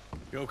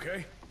 You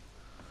okay?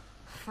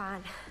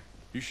 Fine.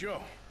 You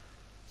sure?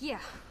 Yeah.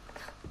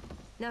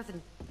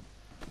 Nothing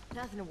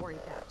to worry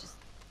about. Just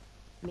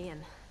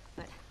men.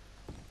 But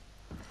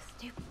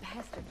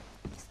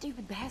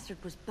stupid bastard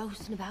was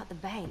boasting about the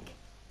bank.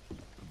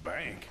 The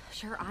bank?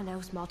 Sure, I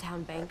know small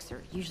town banks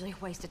are usually a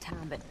waste of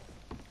time, but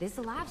this is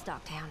a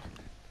livestock town.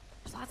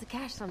 There's lots of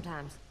cash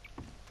sometimes.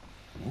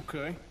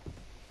 Okay.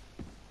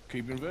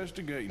 Keep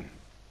investigating.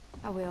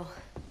 I will.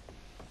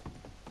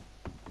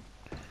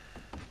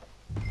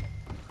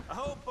 I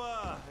hope,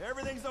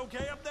 everything's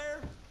okay up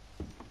there?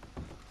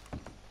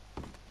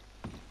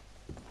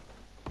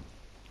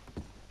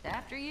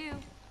 After you.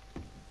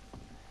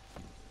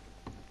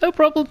 No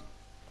problem.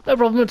 No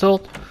problem at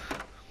all.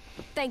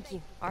 Thank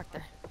you,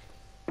 Arthur.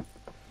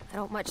 I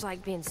don't much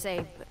like being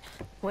saved, but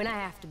when I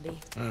have to be.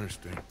 I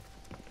understand.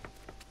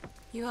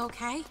 You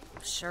okay?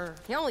 Sure.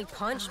 He only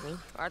punched me.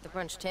 Arthur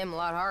punched him a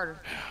lot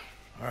harder.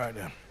 All right,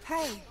 then.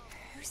 Hey,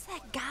 who's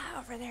that guy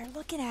over there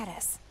looking at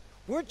us?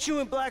 Weren't you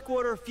in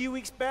Blackwater a few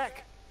weeks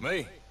back?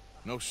 Me?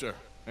 No, sir.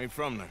 Ain't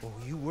from there. Oh,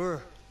 you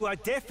were. Well, I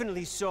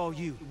definitely saw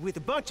you with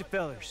a bunch of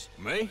fellers.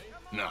 Me?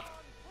 No.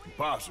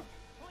 Impossible.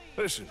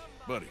 Listen,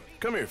 buddy,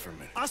 come here for a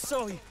minute. I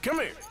saw you. Come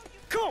here.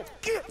 Come on,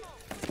 get.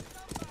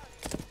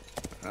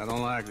 I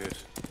don't like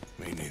this.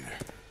 Me neither.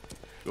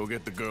 Go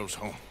get the girls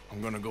home.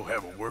 I'm gonna go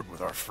have a word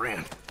with our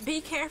friend. Be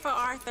careful,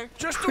 Arthur.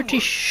 Just Pretty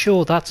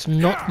sure that's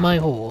not my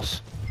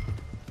horse.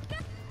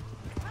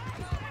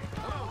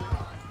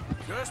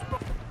 Just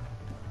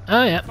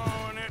Oh yeah.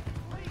 on it.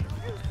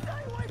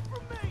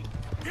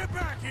 Get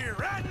back here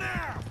right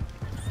now.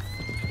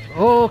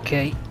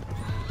 Okay.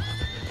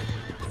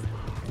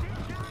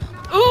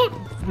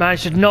 Oh!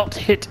 Managed to not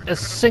hit a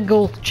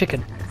single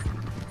chicken.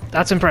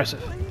 That's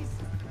impressive.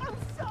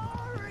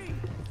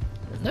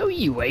 No,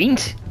 you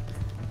ain't.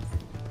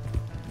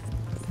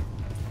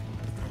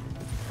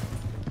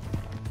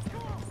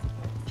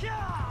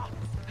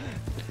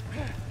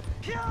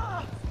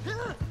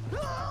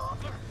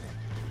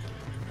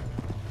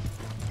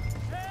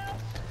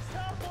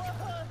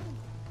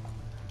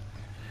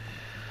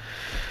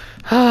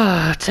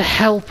 Ah, to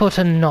help or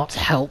to not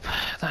help?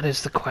 That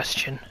is the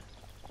question.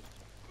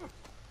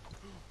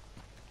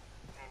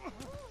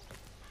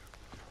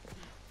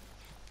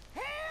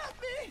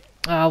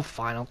 Oh,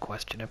 fine, I'll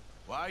question him.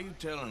 Why are you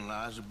telling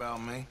lies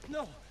about me?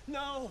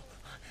 No.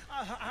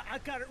 I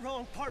got it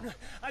wrong, partner.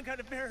 I got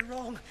it very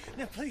wrong.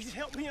 Now please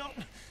help me out.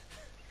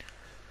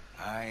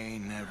 I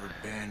ain't never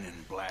been in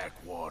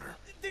Blackwater.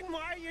 Then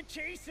why are you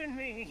chasing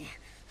me?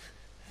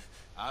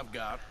 I've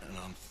got an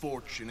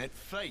unfortunate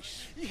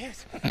face.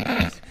 Yes,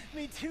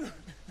 me too.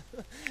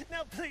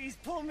 Now please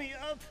pull me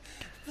up,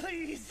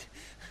 please.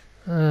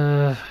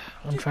 I'm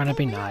trying to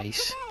be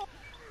nice.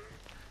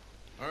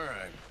 All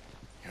right,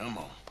 come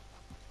on.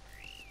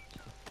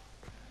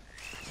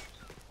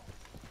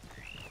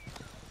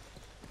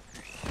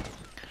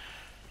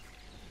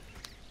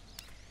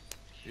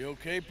 You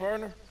okay,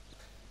 partner?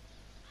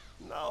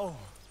 No.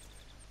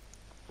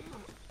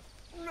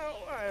 No,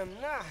 I am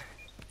not.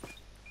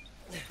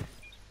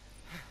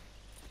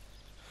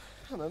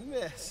 I'm a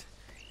mess.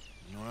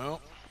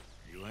 Well,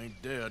 you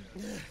ain't dead.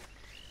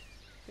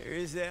 There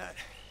is that.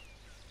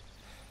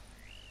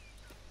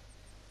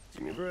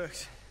 Jimmy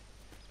Brooks.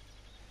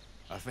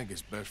 I think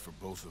it's best for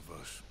both of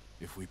us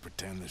if we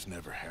pretend this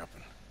never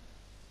happened.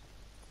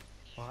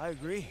 Well, I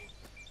agree.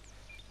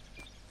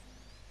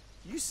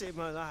 You saved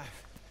my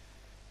life.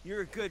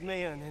 You're a good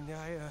man, and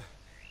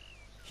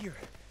here.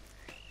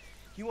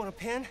 You want a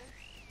pen?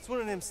 It's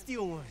one of them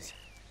steel ones.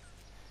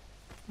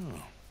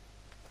 Oh.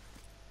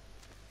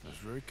 That's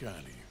very kind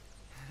of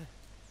you.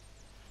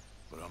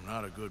 But I'm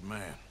not a good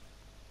man,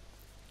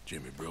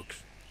 Jimmy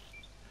Brooks.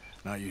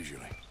 Not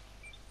usually.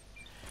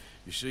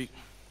 You see,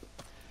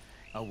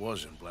 I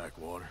was in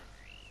Blackwater.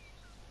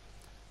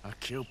 I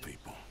killed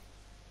people.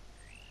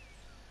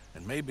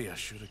 And maybe I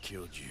should have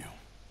killed you.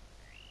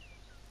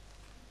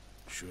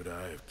 Should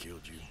I have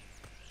killed you,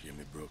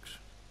 Jimmy Brooks?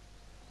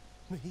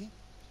 Me?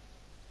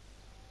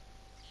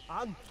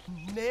 I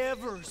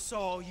never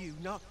saw you.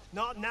 Not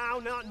now,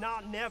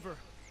 not never.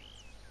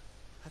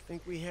 I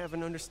think we have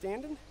an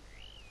understanding.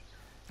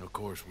 Of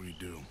course we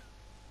do.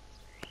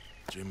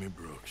 Jimmy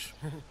Brooks.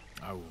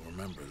 I will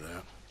remember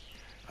that.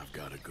 I've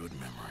got a good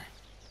memory.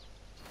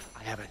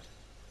 I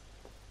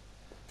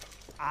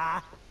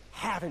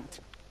haven't.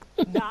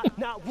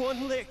 Not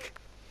one lick.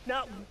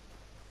 Not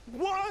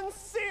 1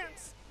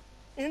 cent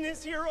in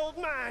this here old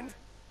mind.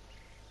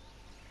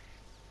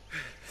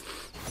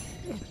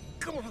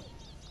 Come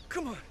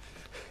on.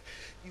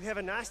 You have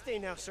a nice day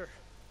now, sir.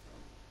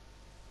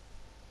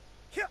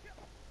 Yeah.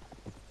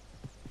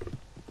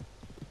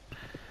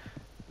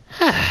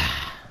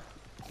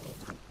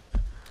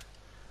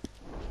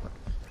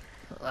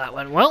 That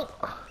went well.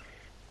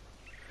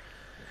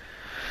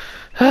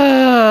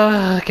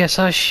 I guess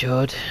I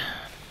should.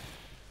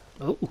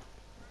 Oh.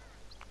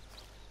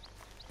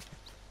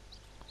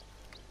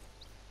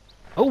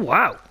 Oh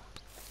wow.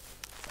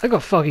 I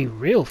got foggy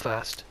real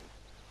fast.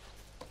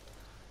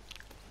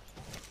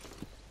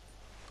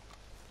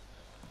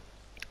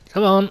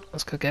 Come on,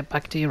 let's go get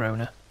back to your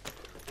owner.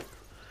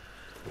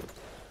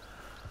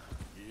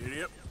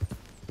 Yep.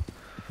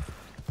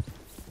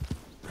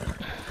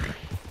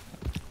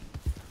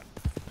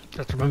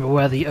 Let's remember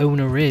where the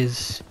owner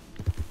is.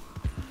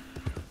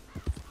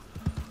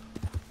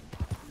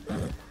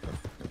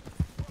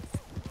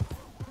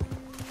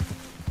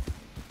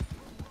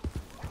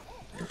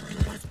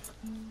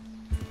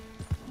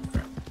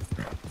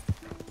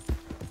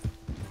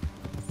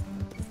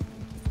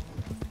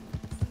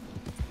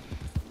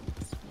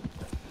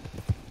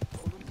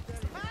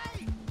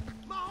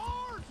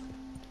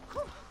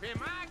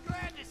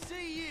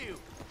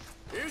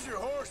 Here's your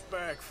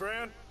horseback,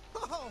 friend.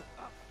 Oh,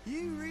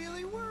 you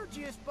really were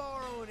just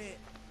borrowing it.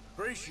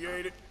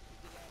 Appreciate it.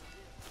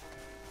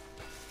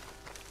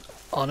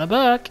 On a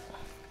buck.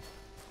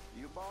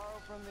 You borrow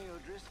from the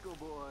O'Driscoll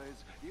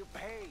boys. You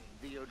pay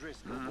the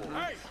O'Driscoll boys.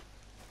 Hey!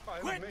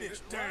 Quit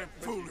this damn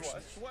foolishness.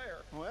 I swear.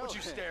 Well, What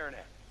you staring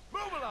at?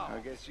 Move along! I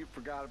guess you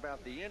forgot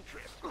about the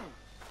interest.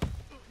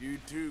 You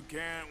two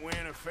can't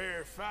win a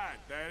fair fight,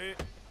 that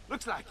it?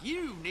 Looks like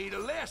you need a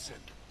lesson.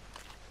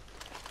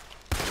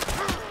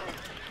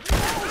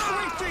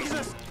 Sweet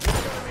Jesus!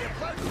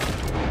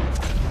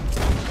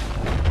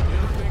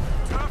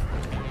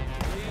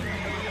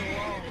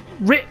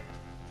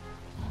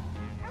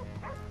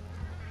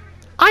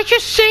 I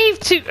just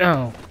saved to.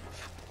 Oh,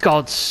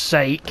 God's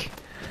sake.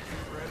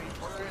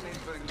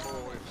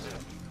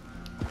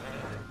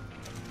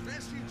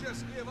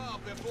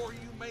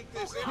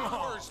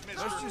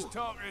 Let's just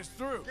talk this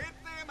through. Get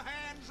them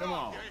hands Come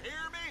on. You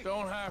hear me?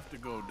 Don't have to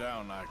go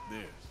down like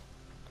this.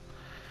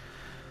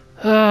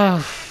 Oh,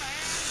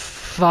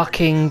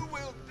 fucking.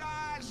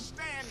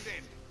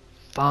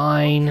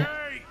 Fine.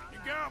 Okay, you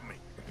got me.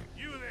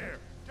 You there.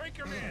 Take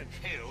him in.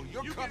 Hell,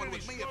 you're coming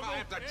with me if I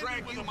have to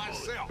drag you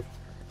myself.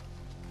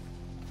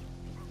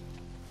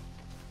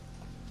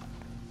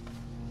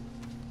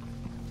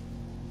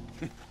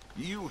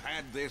 You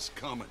had this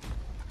coming.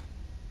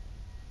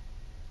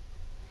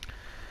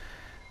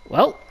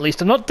 Well, at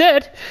least I'm not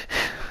dead.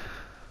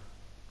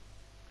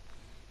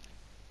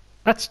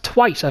 That's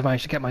twice I've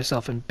managed to get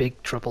myself in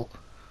big trouble.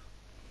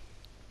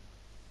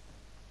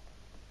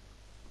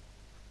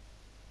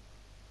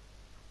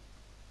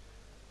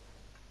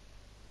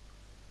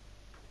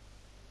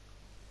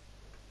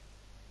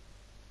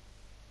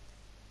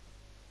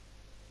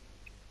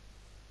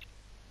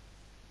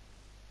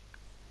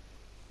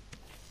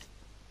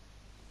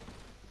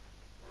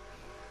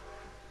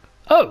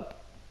 Oh!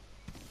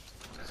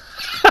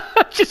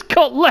 I just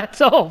got let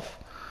off!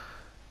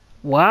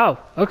 Wow,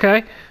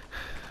 okay.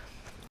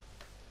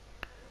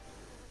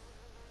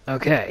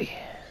 Okay.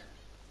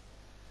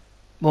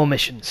 More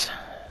missions.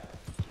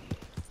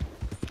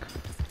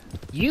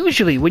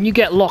 Usually when you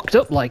get locked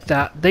up like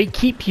that, they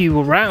keep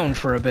you around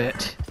for a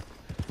bit.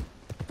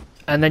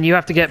 And then you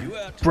have to get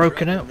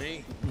broken out.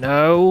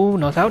 No,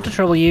 not out to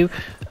trouble you.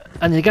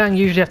 And the gang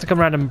usually have to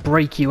come around and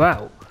break you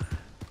out.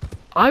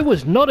 I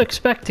was not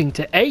expecting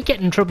to A,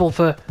 get in trouble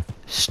for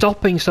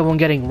stopping someone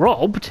getting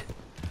robbed.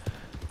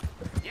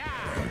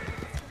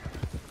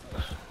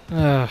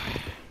 Well,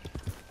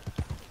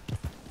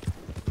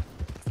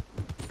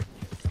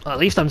 at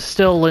least I'm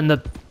still in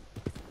the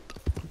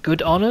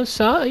good honor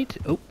side.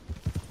 Oh.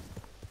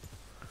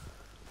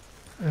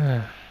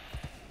 Let's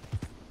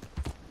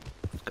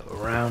go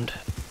around.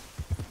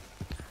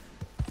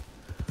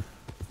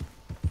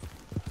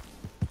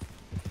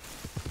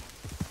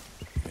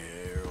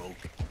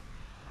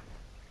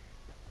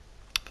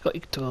 Got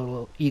you to a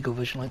little ego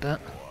vision like that.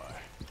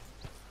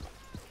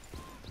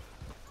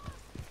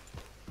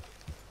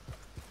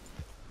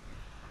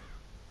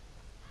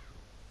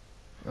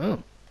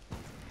 Oh.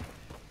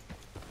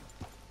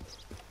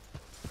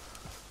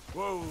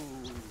 Whoa,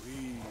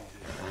 easy.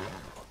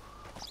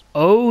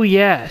 Oh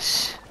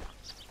yes.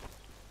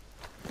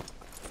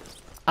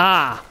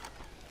 Ah.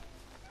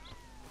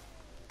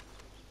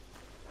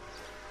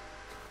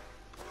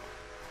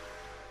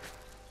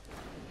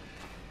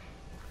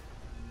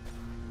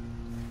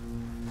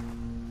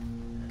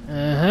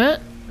 Uh-huh.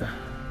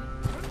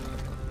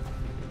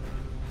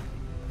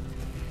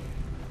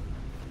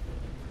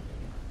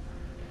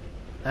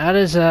 That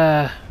is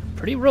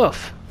pretty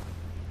rough.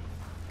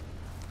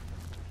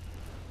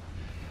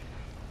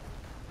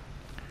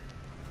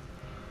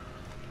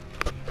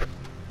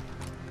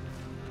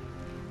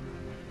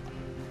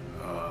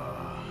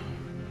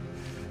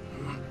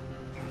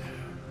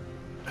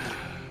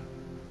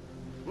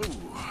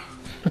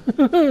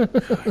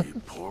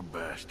 You poor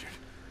bastard.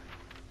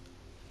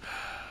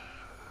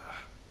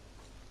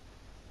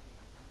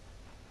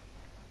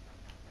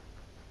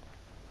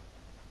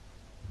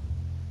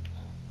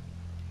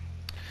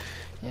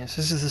 Yes,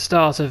 this is the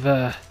start of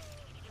a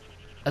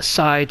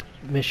side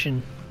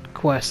mission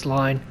quest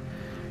line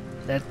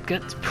that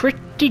gets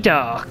pretty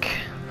dark.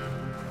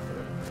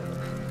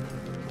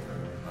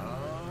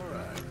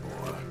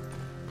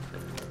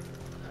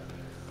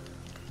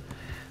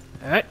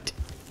 Alright,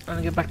 I'm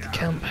gonna get back to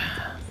camp.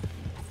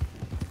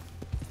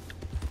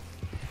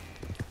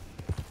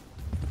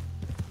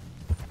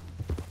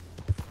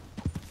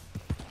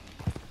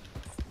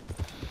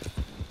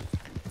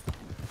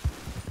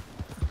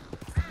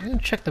 I'm gonna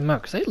check them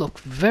out because they look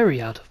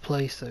very out of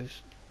place,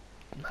 those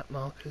map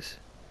markers.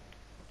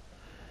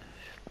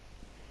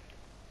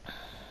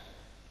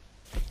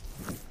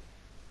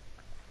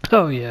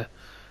 Oh yeah.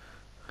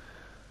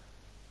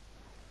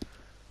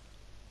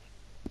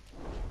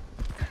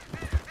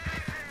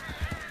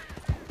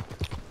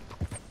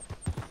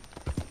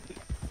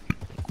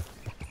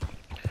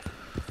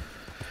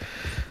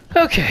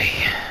 Okay.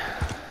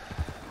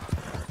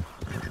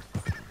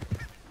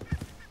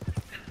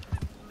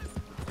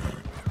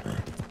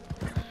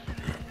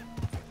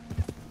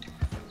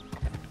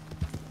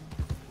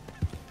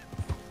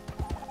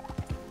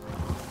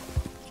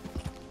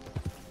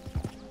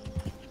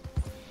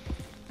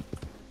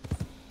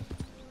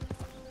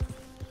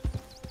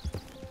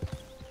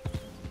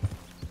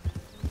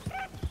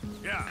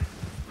 Yeah.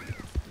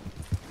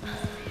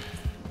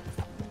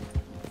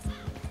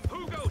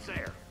 Who goes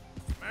there?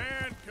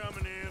 Man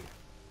coming in.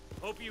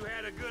 Hope you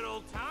had a good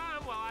old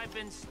time while I've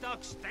been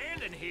stuck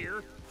standing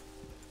here.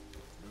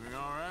 Doing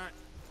all right?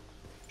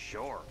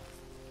 Sure.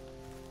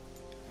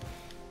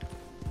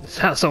 This is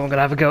how someone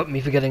gonna have a go at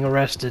me for getting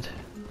arrested.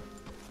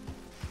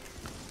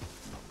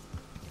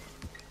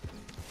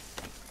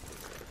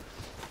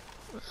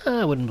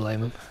 I wouldn't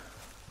blame him.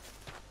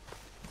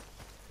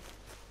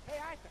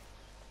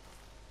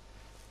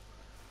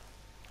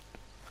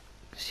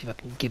 See if I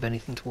can give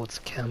anything towards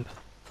the camp.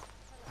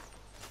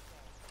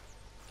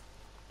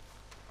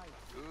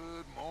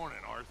 Good morning,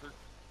 Arthur.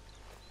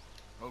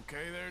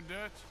 Okay there,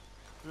 Dutch?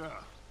 Yeah.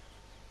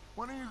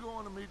 When are you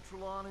going to meet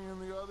Trelawney and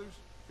the others?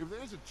 If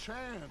there's a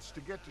chance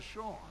to get to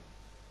Sean.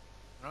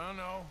 I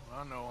know.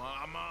 I'm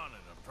on it,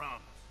 I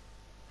promise.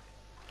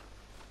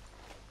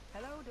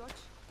 Hello, Dutch.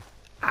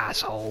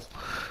 Asshole.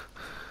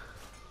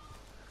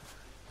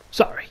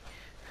 Sorry.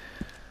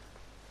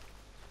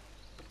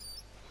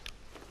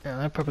 Yeah,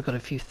 I've probably got a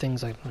few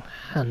things I can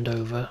hand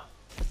over.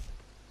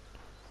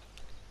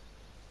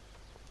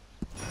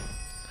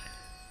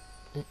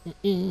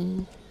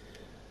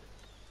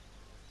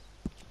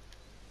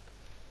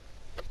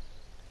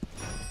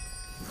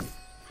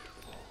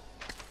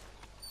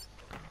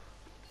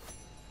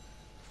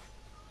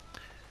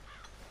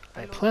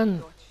 I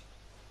plan.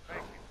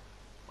 Thank you,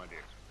 my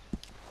dear.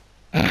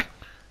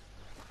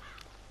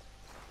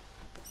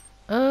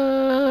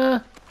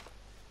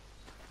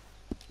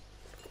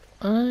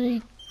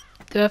 I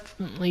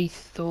definitely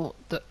thought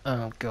that.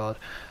 Oh god.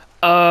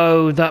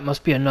 Oh, that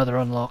must be another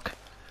unlock.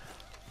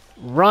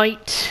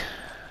 Right.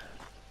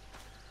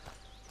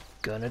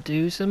 Gonna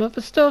do some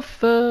other stuff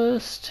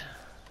first.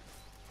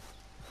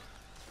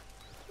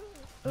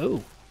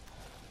 Oh.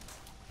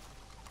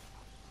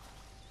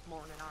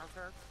 Morning,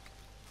 Arthur.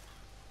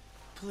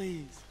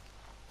 Please.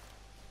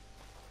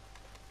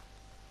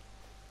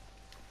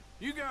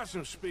 You got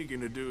some speaking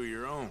to do of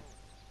your own.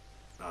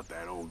 Not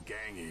that old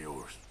gang of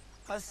yours.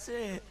 I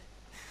said,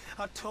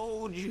 I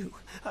told you,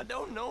 I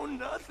don't know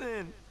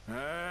nothing.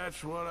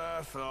 That's what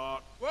I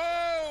thought.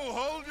 Whoa!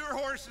 Hold your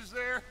horses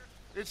there.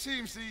 It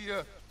seems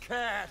the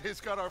cat has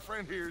got our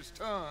friend here's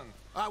tongue.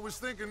 I was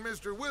thinking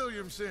Mr.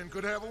 Williamson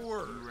could have a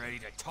word. You ready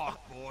to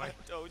talk, boy? I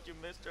told you,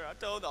 mister. I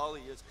told all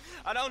of you.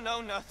 I don't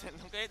know nothing,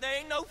 okay? They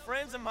ain't no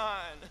friends of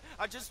mine.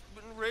 I just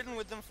been ridden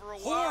with them for a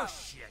while.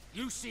 Horseshit!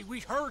 You see,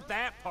 we heard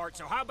that part,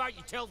 so how about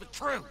you tell the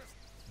truth?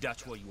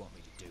 Dutch, what do you want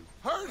me to do?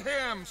 Hurt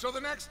him, so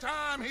the next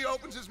time he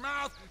opens his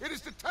mouth, it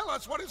is to tell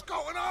us what is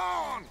going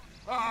on.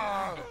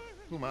 Ah,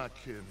 who am I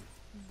kidding?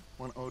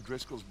 One of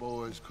O'Driscoll's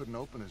boys couldn't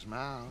open his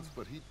mouth,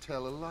 but he'd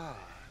tell a lie.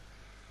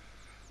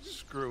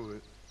 Screw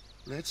it.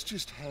 Let's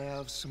just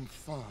have some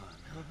fun.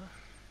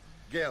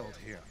 Geld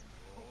him.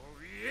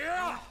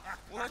 Yeah!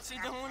 What's he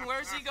doing?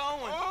 Where's he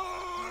going?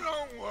 Oh,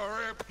 don't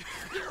worry.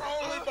 You're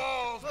only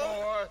balls,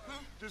 boy.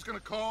 Just gonna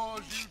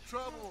cause you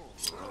trouble.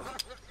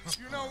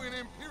 You know, in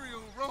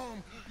Imperial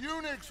Rome,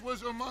 eunuchs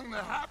was among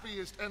the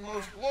happiest and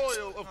most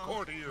loyal of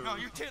courtiers. No,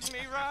 you kidding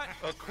me, right?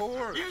 Of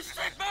course. You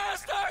sick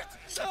bastard!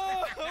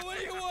 Oh, what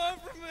do you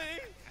want from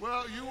me?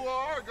 Well, you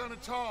are gonna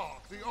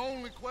talk. The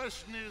only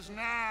question is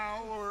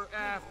now or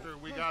after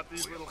we got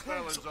these little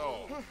fellas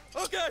off.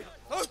 Okay,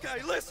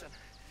 listen.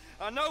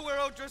 I know where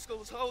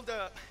O'Driscoll's holed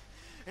up,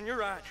 and you're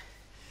right.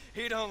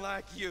 He don't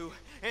like you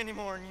any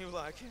more than you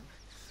like him.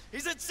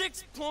 He's at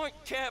 6 Point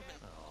Cabin.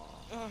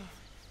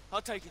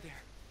 I'll take you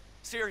there.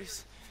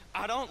 Serious,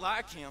 I don't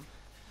like him.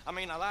 I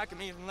mean, I like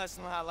him even less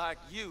than I like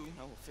you,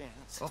 no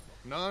offense. Oh,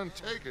 none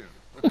taken.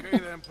 Okay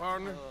then,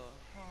 partner.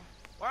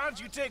 Why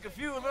don't you take a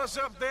few of us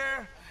up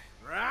there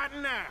right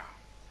now?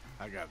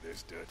 I got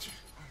this, Dutch.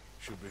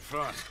 Should be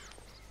fun.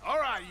 All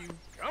right, you.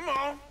 Come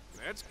on.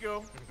 Let's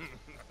go.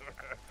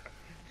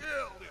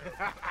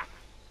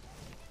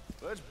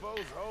 Let's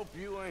both hope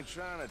you ain't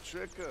trying to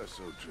trick us,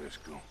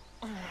 O'Driscoll.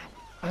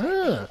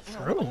 Ah,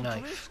 throwing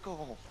knife.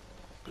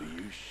 But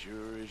you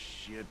sure as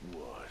shit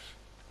was.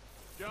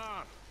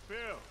 John,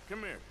 Bill, come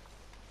here.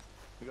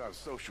 We got a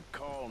social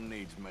call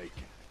needs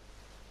making.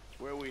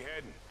 Where we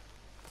heading?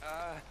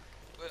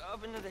 We're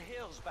up into the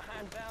hills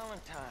behind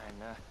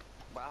Valentine.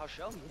 Well, I'll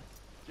show you.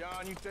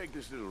 John, you take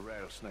this little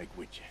rattlesnake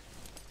with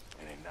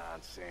you. Any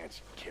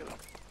nonsense, kill him.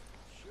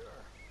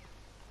 Sure.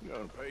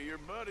 Gonna pay your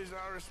buddies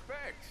our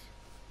respects.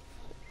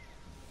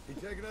 He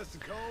taking us to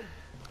Combe?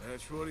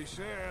 That's what he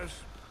says.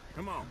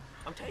 Come on.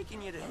 I'm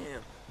taking you to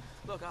him.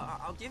 Look,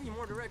 I'll give you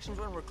more directions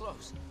when we're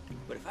close.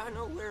 But if I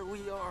know where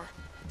we are,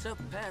 it's up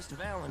past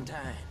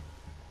Valentine.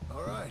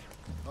 All right,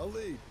 I'll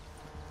lead.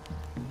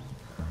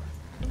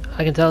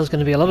 I can tell there's going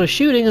to be a lot of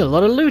shooting and a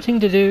lot of looting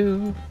to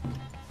do.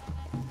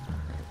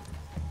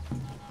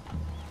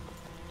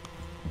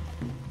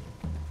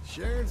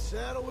 Sharing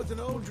saddle with an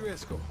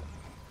O'Driscoll.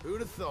 Who'd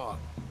have thought?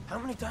 How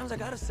many times I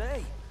gotta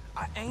say?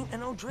 I ain't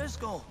an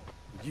O'Driscoll.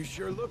 You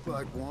sure look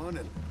like one,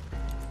 and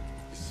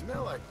you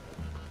smell like...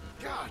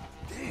 God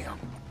damn.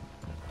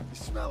 You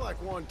smell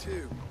like one,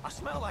 too. I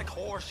smell like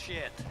horse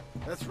shit.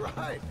 That's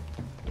right.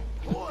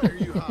 Boy, are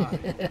you high.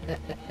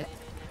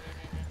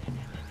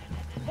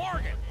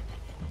 Morgan!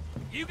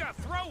 You got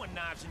throwing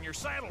knives in your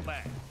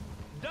saddlebag.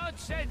 Dud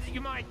said that you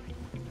might...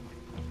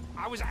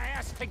 I was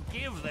asked to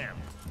give them,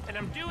 and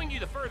I'm doing you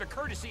the further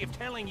courtesy of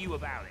telling you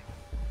about it.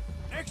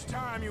 Next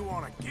time you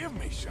want to give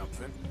me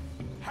something,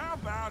 how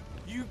about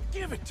you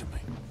give it to me,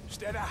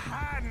 instead of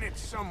hiding it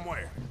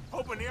somewhere,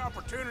 hoping the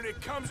opportunity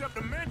comes up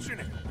to mention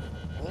it?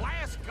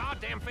 Last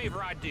goddamn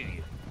favor I do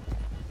you.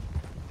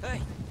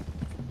 Hey!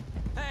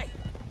 Hey!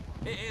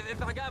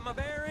 If I got my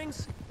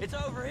bearings, it's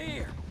over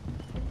here.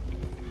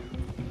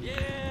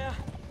 Yeah,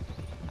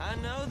 I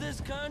know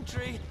this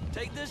country.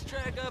 Take this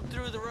track up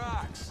through the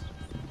rocks.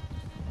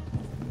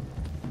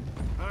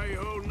 How you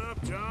holding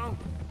up, John?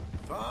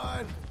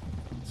 Fine.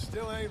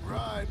 Still ain't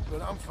right,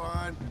 but I'm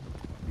fine.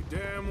 You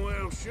damn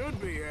well should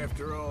be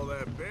after all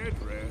that bed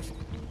rest.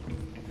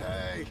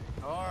 Hey,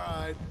 all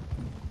right.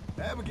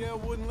 Abigail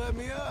wouldn't let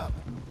me up.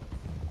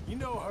 You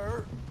know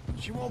her.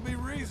 She won't be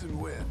reasoned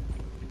with.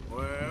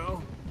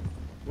 Well,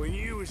 when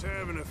you was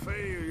having a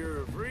failure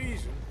of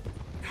reason,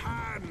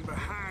 hiding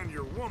behind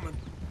your woman,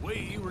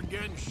 we were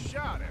getting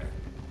shot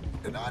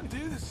at. And I'd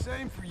do the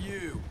same for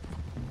you,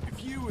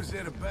 if you was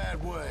in a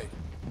bad way.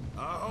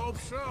 I hope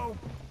so.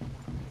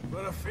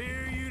 But I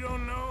fear you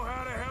don't know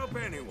how to help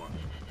anyone.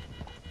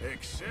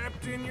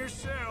 Except in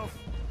yourself.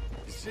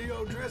 You see,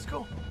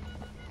 O'Driscoll?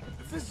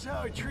 If this is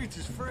how he treats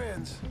his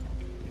friends,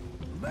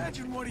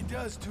 imagine what he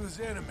does to his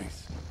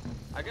enemies.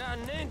 I got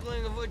an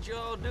inkling of what you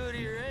all do to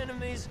your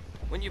enemies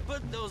when you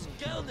put those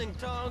gelding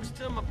tongs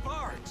to my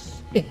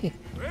parts.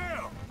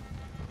 Well,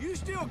 you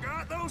still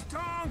got those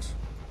tongs?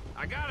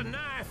 I got a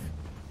knife.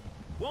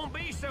 Won't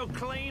be so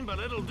clean, but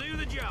it'll do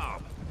the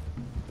job.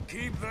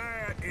 Keep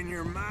that in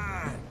your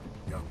mind,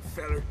 young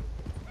feller.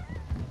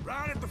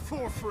 Right at the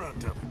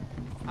forefront of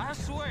it. I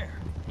swear,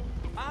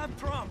 I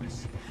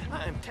promise,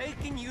 I am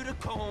taking you to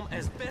Combe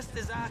as best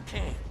as I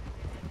can.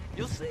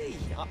 You'll see,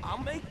 I'll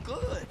make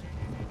good.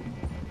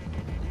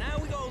 Now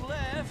we go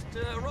left,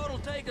 road'll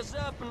take us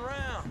up and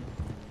round.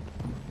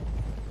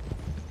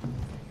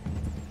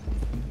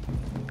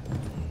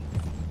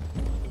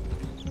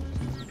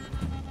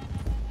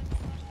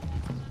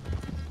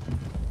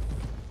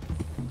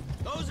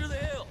 Those are the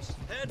hills.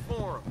 Head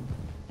for them.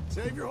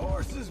 Save your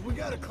horses. We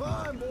gotta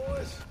climb,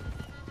 boys.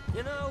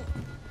 You know,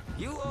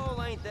 you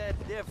all ain't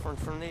that different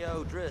from the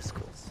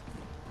O'Driscolls.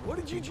 What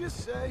did you just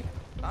say?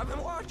 I've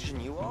been watching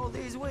you all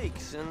these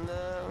weeks, and,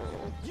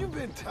 You've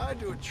been tied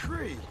to a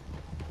tree.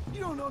 You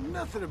don't know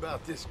nothing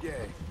about this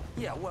game.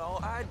 Yeah, well,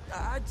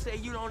 I'd say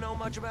you don't know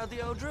much about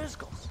the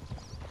O'Driscolls.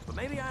 But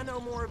maybe I know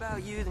more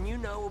about you than you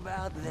know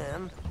about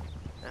them.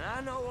 And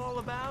I know all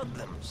about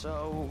them,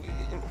 so...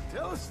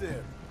 Tell us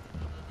then.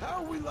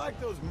 How are we like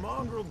those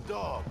mongrel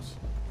dogs?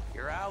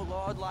 You're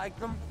outlawed like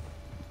them.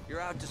 You're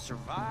out to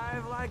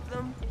survive like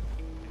them.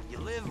 You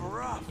live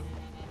rough.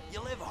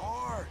 You live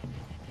hard.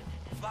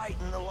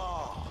 Fighting the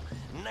law.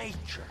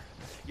 Nature.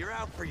 You're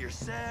out for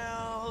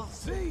yourselves.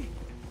 See?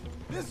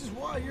 This is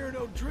why you're an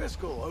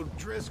O'Driscoll,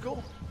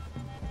 O'Driscoll.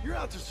 You're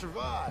out to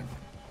survive.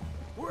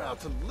 We're out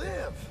to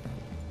live.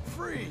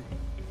 Free.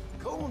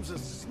 Coleman's a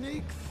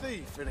sneak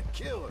thief and a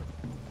killer.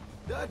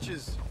 Dutch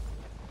is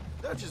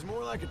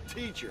more like a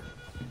teacher.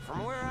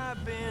 From where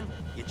I've been,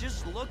 you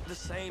just look the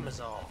same as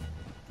all.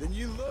 Then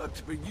you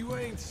looked, but you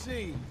ain't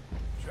seen.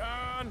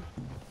 John,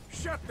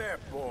 shut that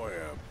boy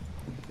up.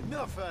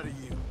 Enough out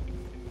of you.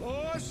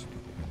 Boys,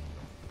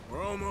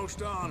 we're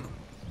almost on them.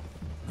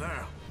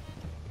 Now,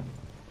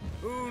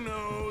 who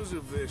knows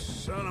if this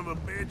son of a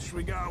bitch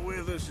we got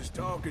with us is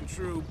talking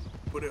true,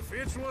 but if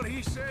it's what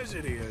he says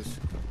it is,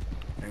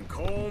 and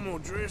Colm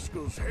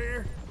O'Driscoll's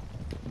here,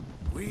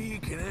 we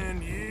can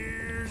end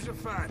years of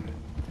fighting.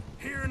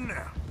 Here and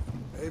now.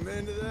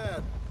 Amen to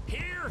that.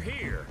 Here,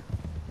 here.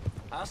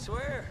 I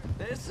swear,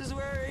 this is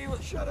where he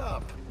was... Shut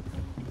up.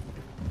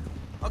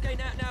 Okay,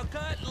 now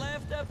cut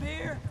left up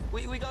here.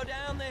 We go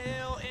down the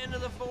hill into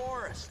the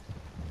forest.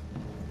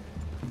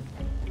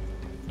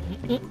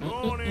 We're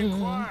going in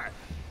quiet,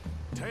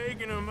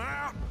 taking them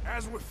out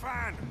as we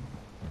find them,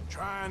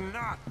 trying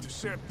not to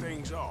set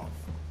things off.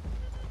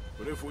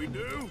 But if we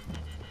do,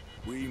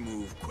 we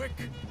move quick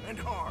and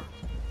hard.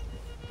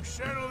 We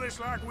settle this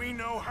like we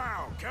know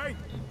how, okay?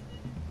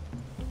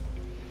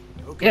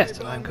 Yes,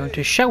 and I'm going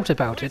to shout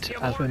about it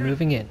as we're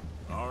moving in.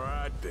 All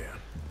right then.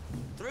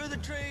 Through the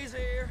trees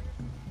here.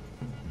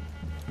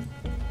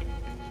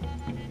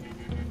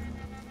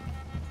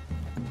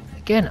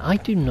 Again, I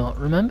do not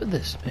remember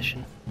this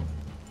mission.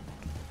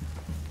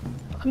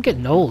 I'm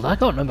getting old. I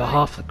can't remember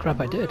half the crap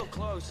I did. Real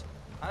close.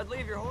 I'd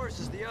leave your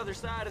horses the other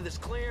side of this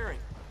clearing.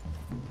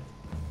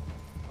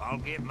 I'll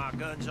get my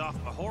guns off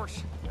my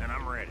horse, and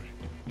I'm ready.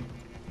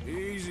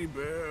 Easy,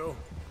 Bill.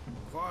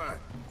 Quiet.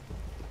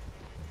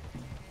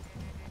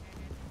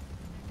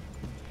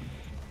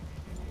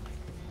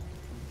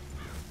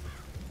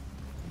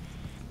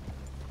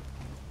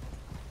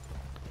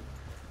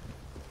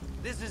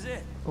 This is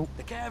it. Oh.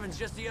 The cabin's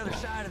just the other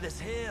side of this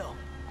hill.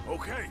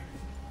 Okay.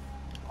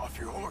 Off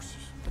your horses.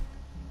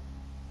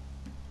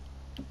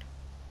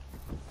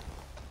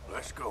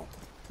 Let's go.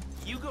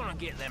 You gonna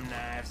get them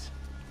knives?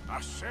 I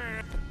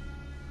said...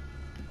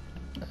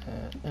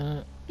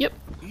 Yep.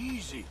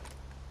 Easy.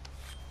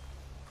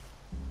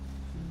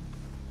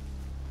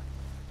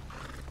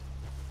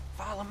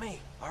 Follow me,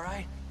 all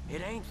right?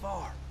 It ain't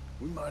far.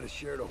 We might have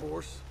shared a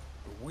horse,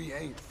 but we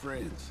ain't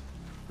friends.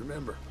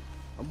 Remember,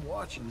 I'm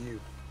watching you.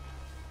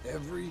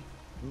 Every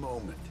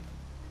moment.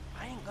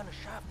 I ain't gonna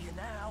shop you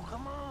now,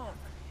 come on.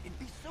 It'd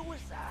be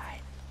suicide.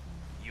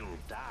 You'll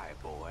die,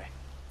 boy.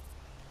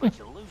 But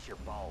you'll lose your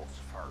balls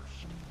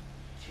first.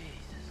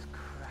 Jesus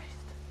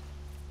Christ.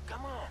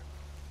 Come on.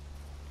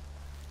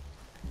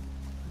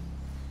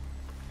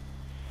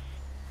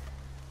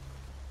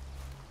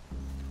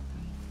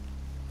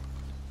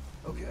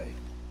 Okay,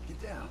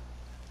 get down.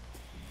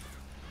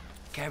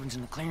 Cabin's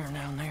in the clearing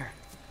down there.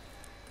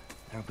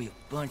 There'll be a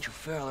bunch of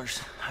fellers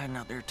hiding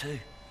out there too.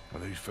 Are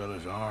these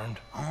fellas armed?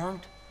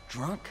 Armed,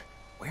 drunk,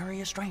 wary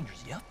of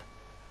strangers, yup.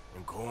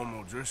 And Colm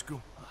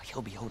O'Driscoll?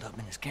 He'll be holed up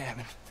in his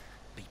cabin.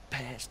 Be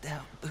passed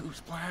out,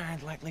 booze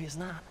blind, likely as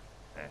not.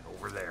 And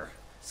over there,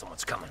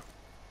 someone's coming.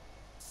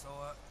 So,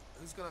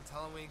 who's gonna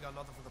tell him we ain't got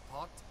nothing for the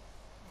pot?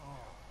 Oh,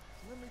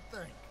 let me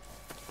think.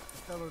 The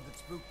fella that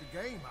spooked the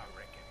game, I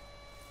reckon.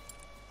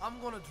 I'm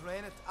gonna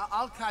drain it.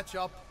 I'll catch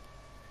up.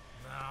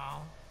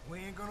 No, we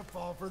ain't gonna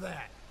fall for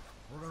that.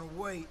 We're gonna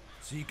wait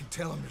so you can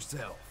tell him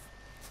yourself.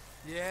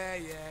 Yeah.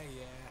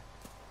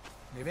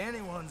 If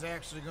anyone's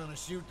actually gonna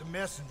shoot the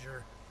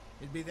messenger,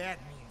 it'd be that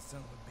mean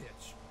son of a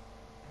bitch.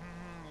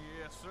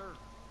 Yes, sir.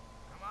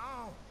 Come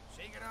on,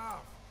 shake it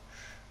off.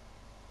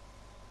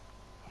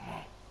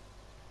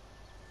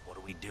 What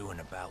are we doing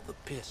about the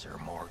pisser,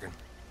 Morgan?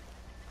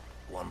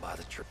 One by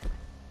the tree.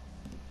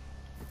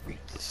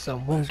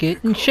 Someone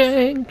getting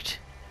shanked.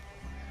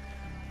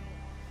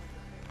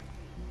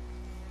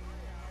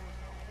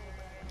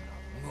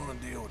 I'm gonna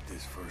deal with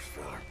this first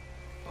fella.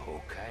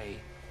 Okay,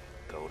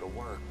 go to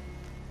work.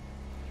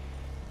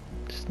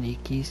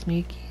 Sneaky,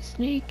 sneaky,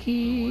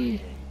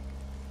 sneaky.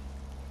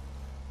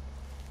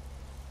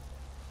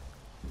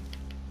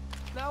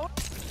 Now,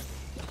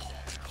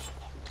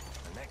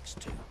 the next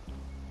two.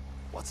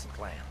 What's the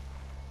plan?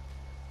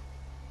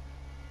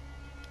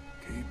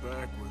 Keep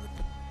back with it.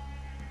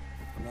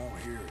 They won't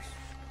hear us.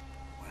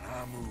 When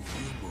I move,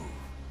 you move.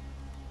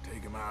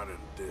 Take them out at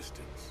a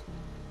distance.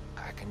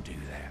 I can do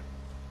that.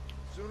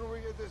 Sooner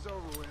we get this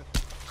over with.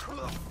 Good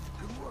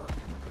work.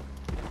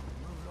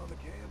 Moving on the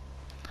camp.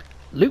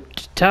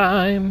 Loot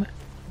time.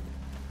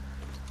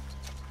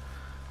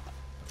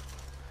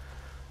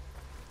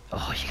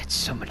 Oh, you get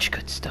so much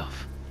good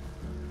stuff.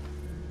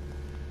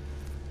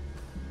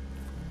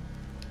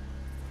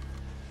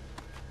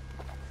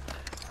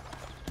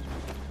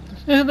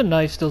 Yeah, the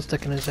knife's still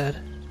stuck in his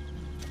head.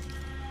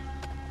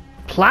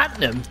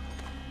 Platinum?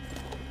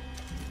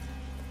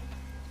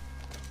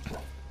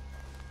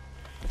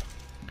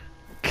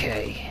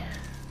 Okay.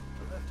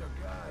 I left our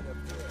guide up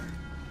there.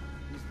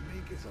 He's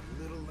meek as a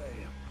little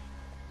lamb.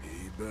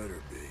 He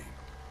better be.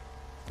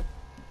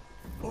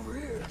 Over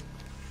here.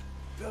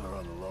 Fella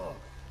on the log.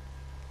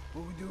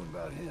 What we doing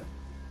about him?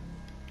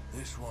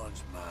 This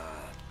one's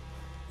mine.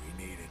 We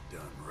need it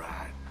done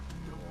right.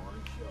 Go on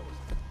and show us.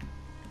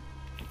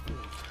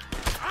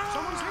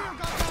 Someone's here,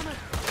 goddammit!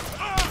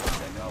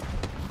 Hang up.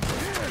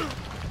 Here!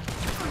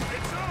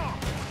 It's on!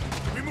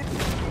 We move.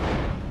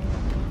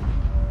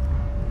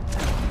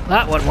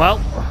 That went well.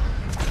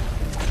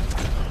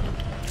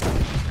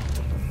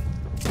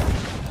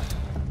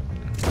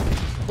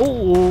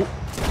 Oh!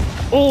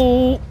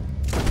 Oh!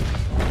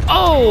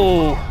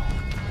 Oh!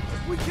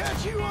 We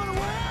catch you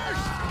unawares!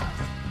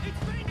 It's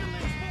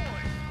fingerless,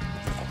 boys!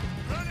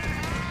 Run and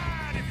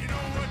hide if you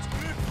know what's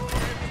good for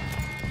you.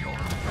 You're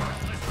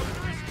worthless for the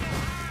rest of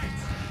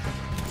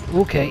your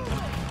lives. Okay.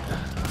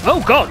 Oh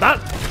god, that...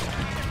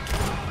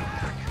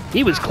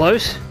 He was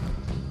close.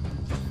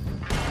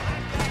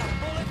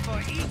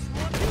 You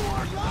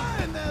weren't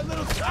lying there,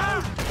 little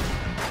scout!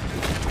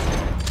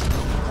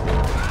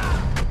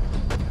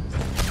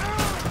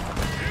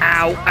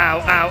 Ow, ow,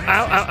 ow,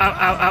 ow, ow, ow,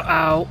 ow, ow,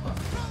 ow.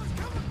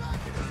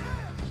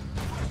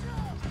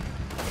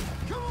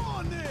 Come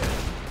on, then!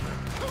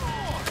 Come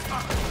on!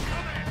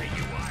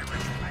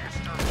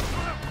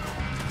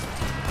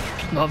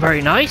 Not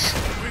very nice.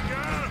 We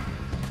got him!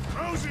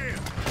 Close in!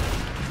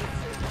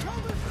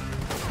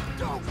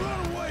 Don't run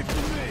away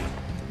from me!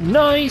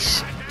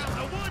 Nice.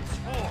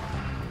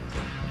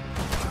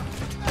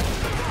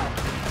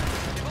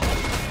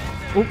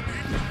 Oh.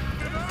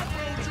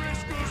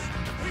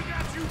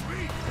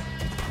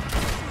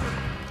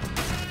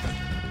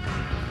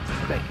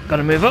 Okay,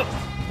 gotta move up. A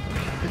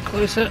bit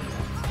closer.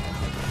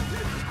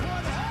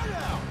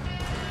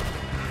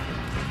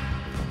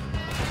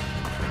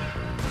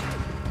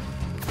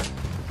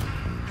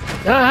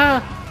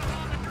 Ah!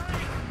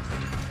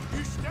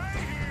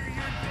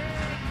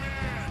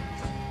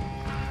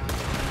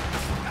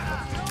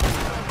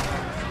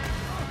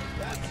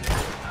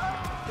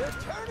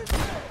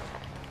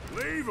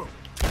 Leave him!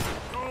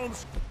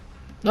 Combs!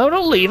 No,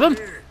 don't leave him.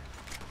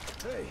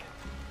 Hey,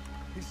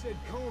 he said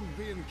Combs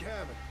be in the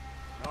cabin.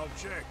 I'll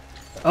check.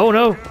 Oh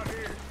no.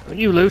 Don't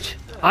you loot.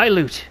 I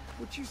loot.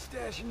 What you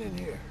stashing in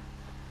here?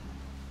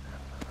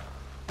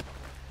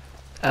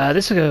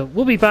 This will go.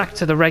 We'll be back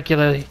to the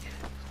regular.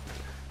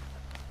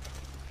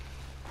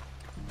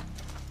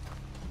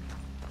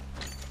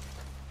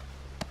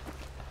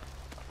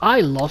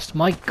 I lost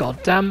my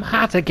goddamn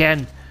hat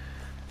again.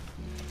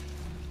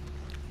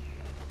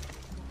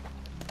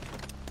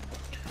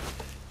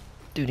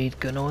 Do need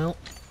gun oil.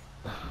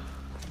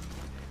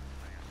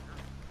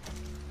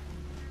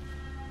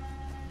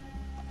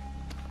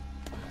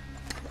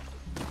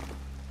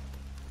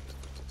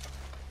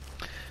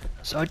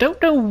 So I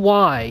don't know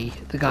why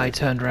the guy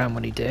turned around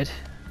when he did.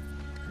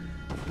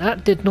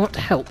 That did not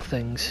help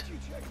things. You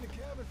checking the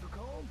cabin for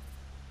Combs?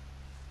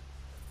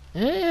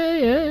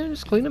 Yeah,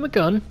 just clean him a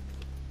gun.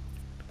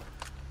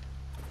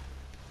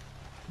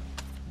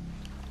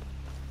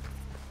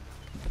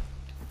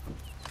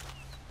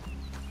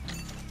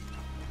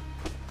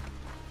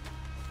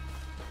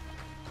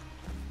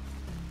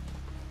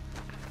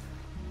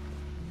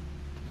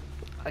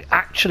 I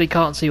actually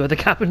can't see where the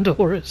cabin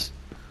door is.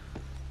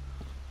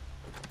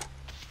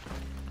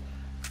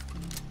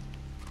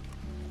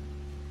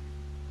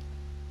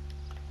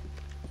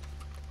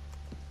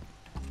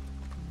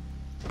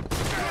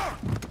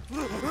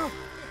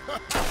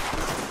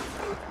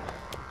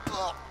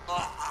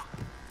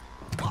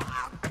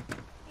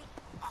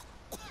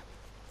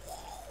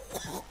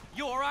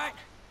 You all right?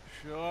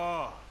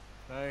 Sure.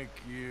 Thank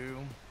you.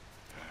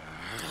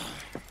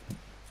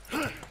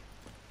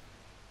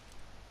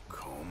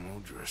 Colm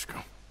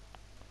O'Driscoll.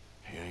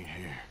 He ain't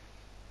here.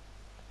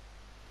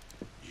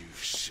 You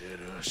set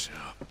us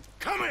up.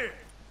 Come here!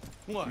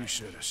 What? You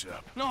set us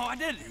up. No, I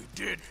didn't. You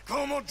did.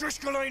 Colm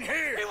O'Driscoll ain't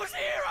here! He was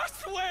here, I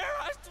swear!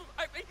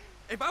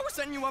 If I was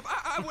setting you up,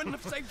 I wouldn't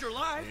have saved your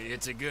life.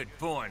 It's a good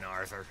point,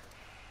 Arthur.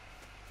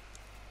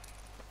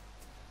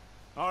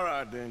 All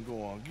right, then,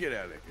 go on. Get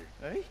out of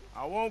here. Hey?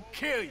 I won't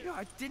kill you.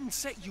 I didn't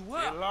set you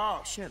up. Get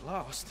lost. Shit,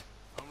 lost.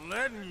 I'm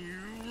letting you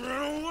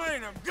run away.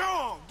 Now go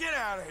on. Get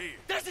out of here.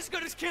 That's as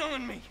good as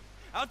killing me.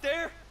 Out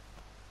there,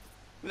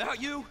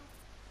 without you,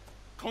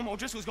 Colm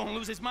O'Driscoll's gonna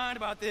lose his mind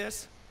about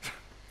this.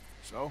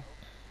 So?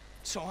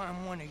 So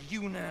I'm one of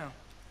you now.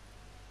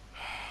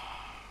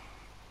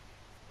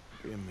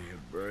 Give me a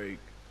break.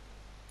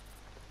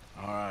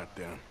 All right,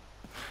 then.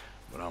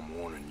 But I'm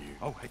warning you.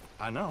 Oh,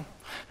 I know.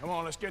 Come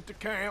on, let's get to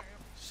camp.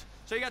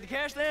 So you got the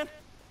cash then?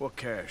 What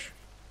cash?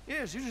 Yeah,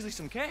 there's usually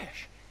some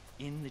cash.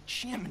 In the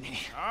chimney.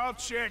 I'll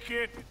check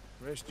it.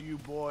 Rest of you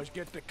boys,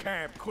 get to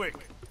camp, quick.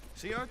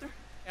 See, Arthur?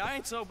 I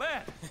ain't so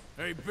bad.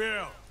 Hey,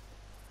 Bill.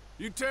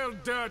 You tell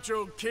Dutch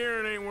old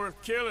Kieran ain't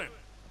worth killing.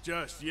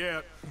 Just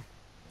yet.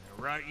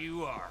 Right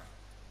you are.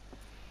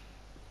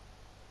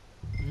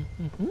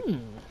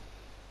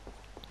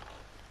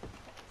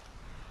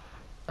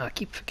 I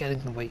keep forgetting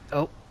the weight.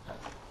 Oh.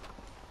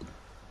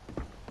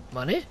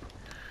 Money?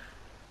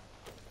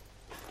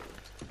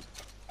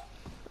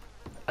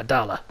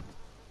 $1.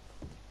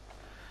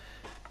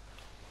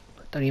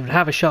 Don't even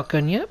have a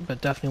shotgun yet,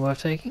 but definitely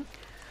worth taking.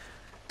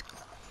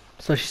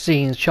 Especially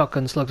seeing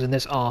shotgun slugs in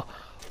this are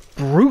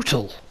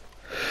brutal.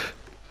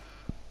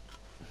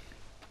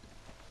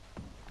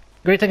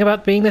 Great thing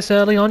about being this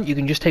early on, you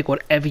can just take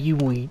whatever you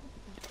need.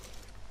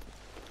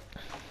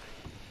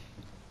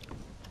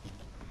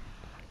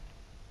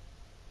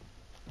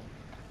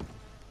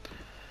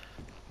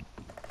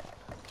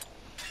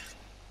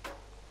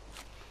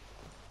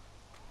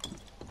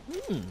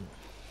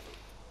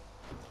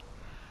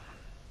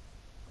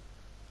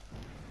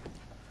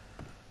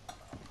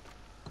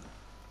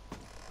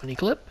 Money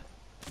clip.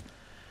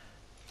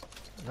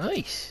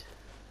 Nice.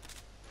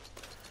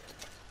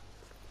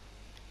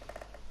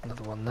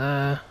 Another one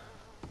there.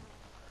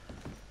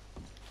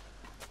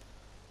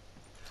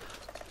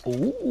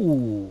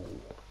 Ooh.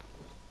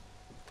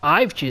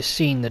 I've just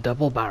seen the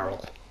double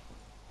barrel.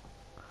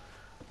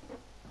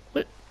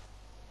 What?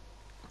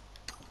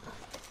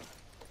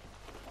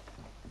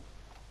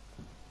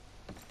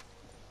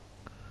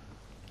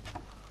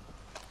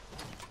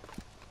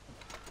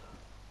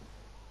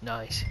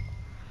 Nice.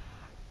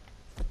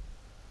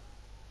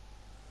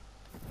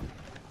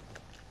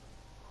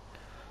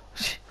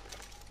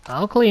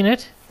 I'll clean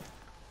it.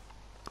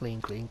 Clean,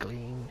 clean,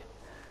 clean.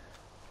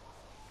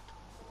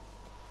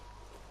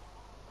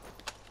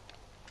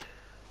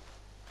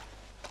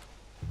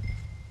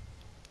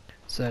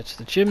 Search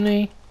the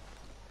chimney.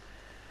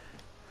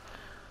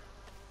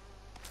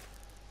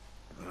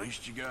 At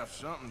least you got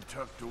something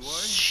tucked away.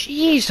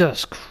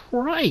 Jesus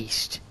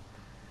Christ!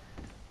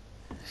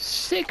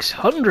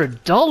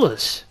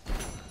 $600.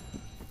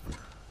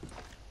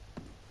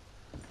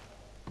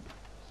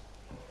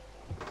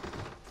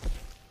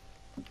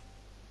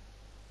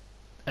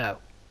 Oh.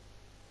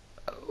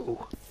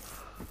 Oh.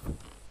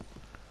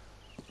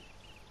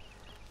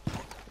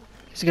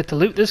 Guess I get to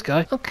loot this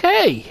guy.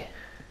 Okay.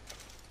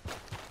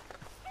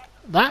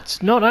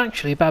 That's not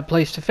actually a bad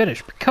place to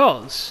finish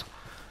because,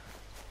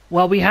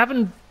 while we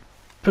haven't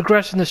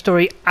progressed in the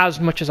story as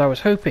much as I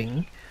was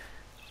hoping,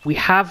 we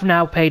have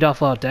now paid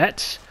off our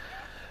debts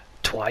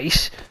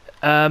twice,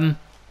 and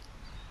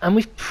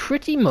we've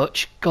pretty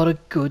much got a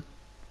good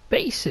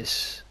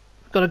basis.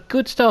 We've got a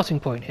good starting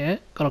point here.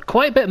 Got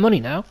quite a bit of money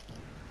now.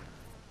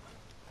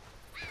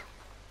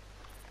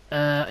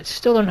 I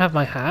still don't have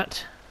my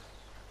hat.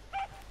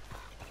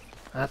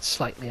 That's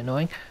slightly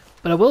annoying,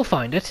 but I will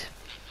find it.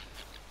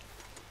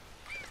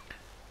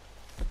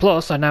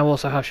 Plus, I now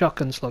also have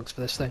shotgun slugs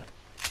for this thing.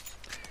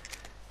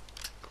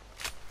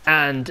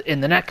 And in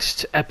the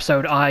next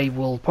episode, I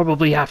will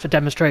probably have to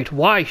demonstrate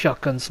why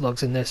shotgun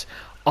slugs in this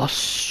are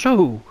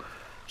so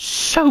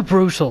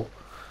brutal.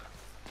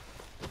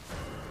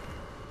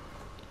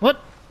 What?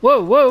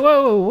 Whoa, whoa,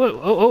 whoa, whoa,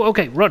 oh,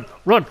 okay, run,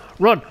 run,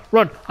 run,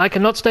 run. I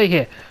cannot stay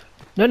here.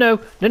 No, no,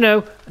 no,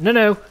 no, no,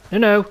 no, no,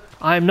 no.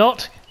 I'm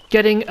not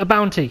getting a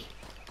bounty.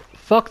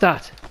 Fuck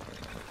that.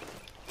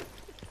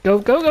 Go,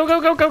 go, go,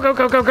 go, go, go, go,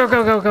 go, go, go,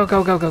 go, go, go,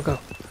 go, go, go, go.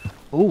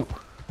 Ooh.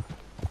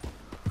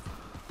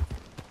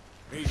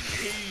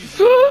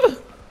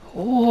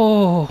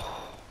 Oh.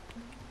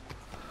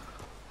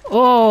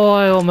 Oh,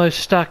 I almost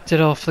stacked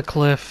it off the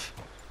cliff.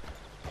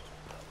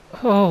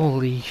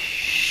 Holy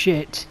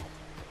shit.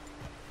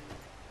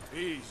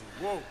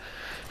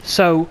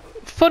 So,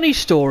 funny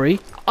story,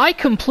 I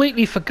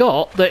completely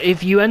forgot that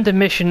if you end a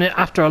mission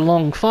after a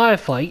long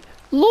firefight,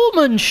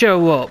 lawmen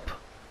show up.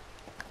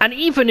 And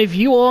even if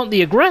you aren't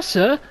the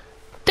aggressor,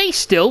 they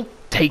still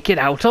take it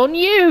out on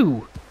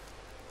you.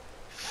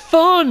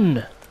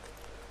 Fun!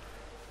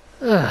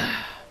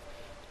 Ugh.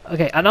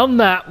 Okay, and on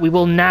that, we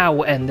will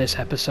now end this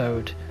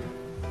episode.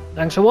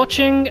 Thanks for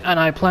watching, and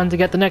I plan to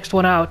get the next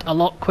one out a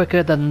lot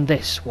quicker than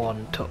this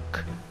one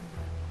took.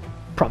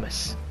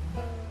 Promise.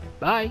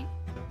 Bye.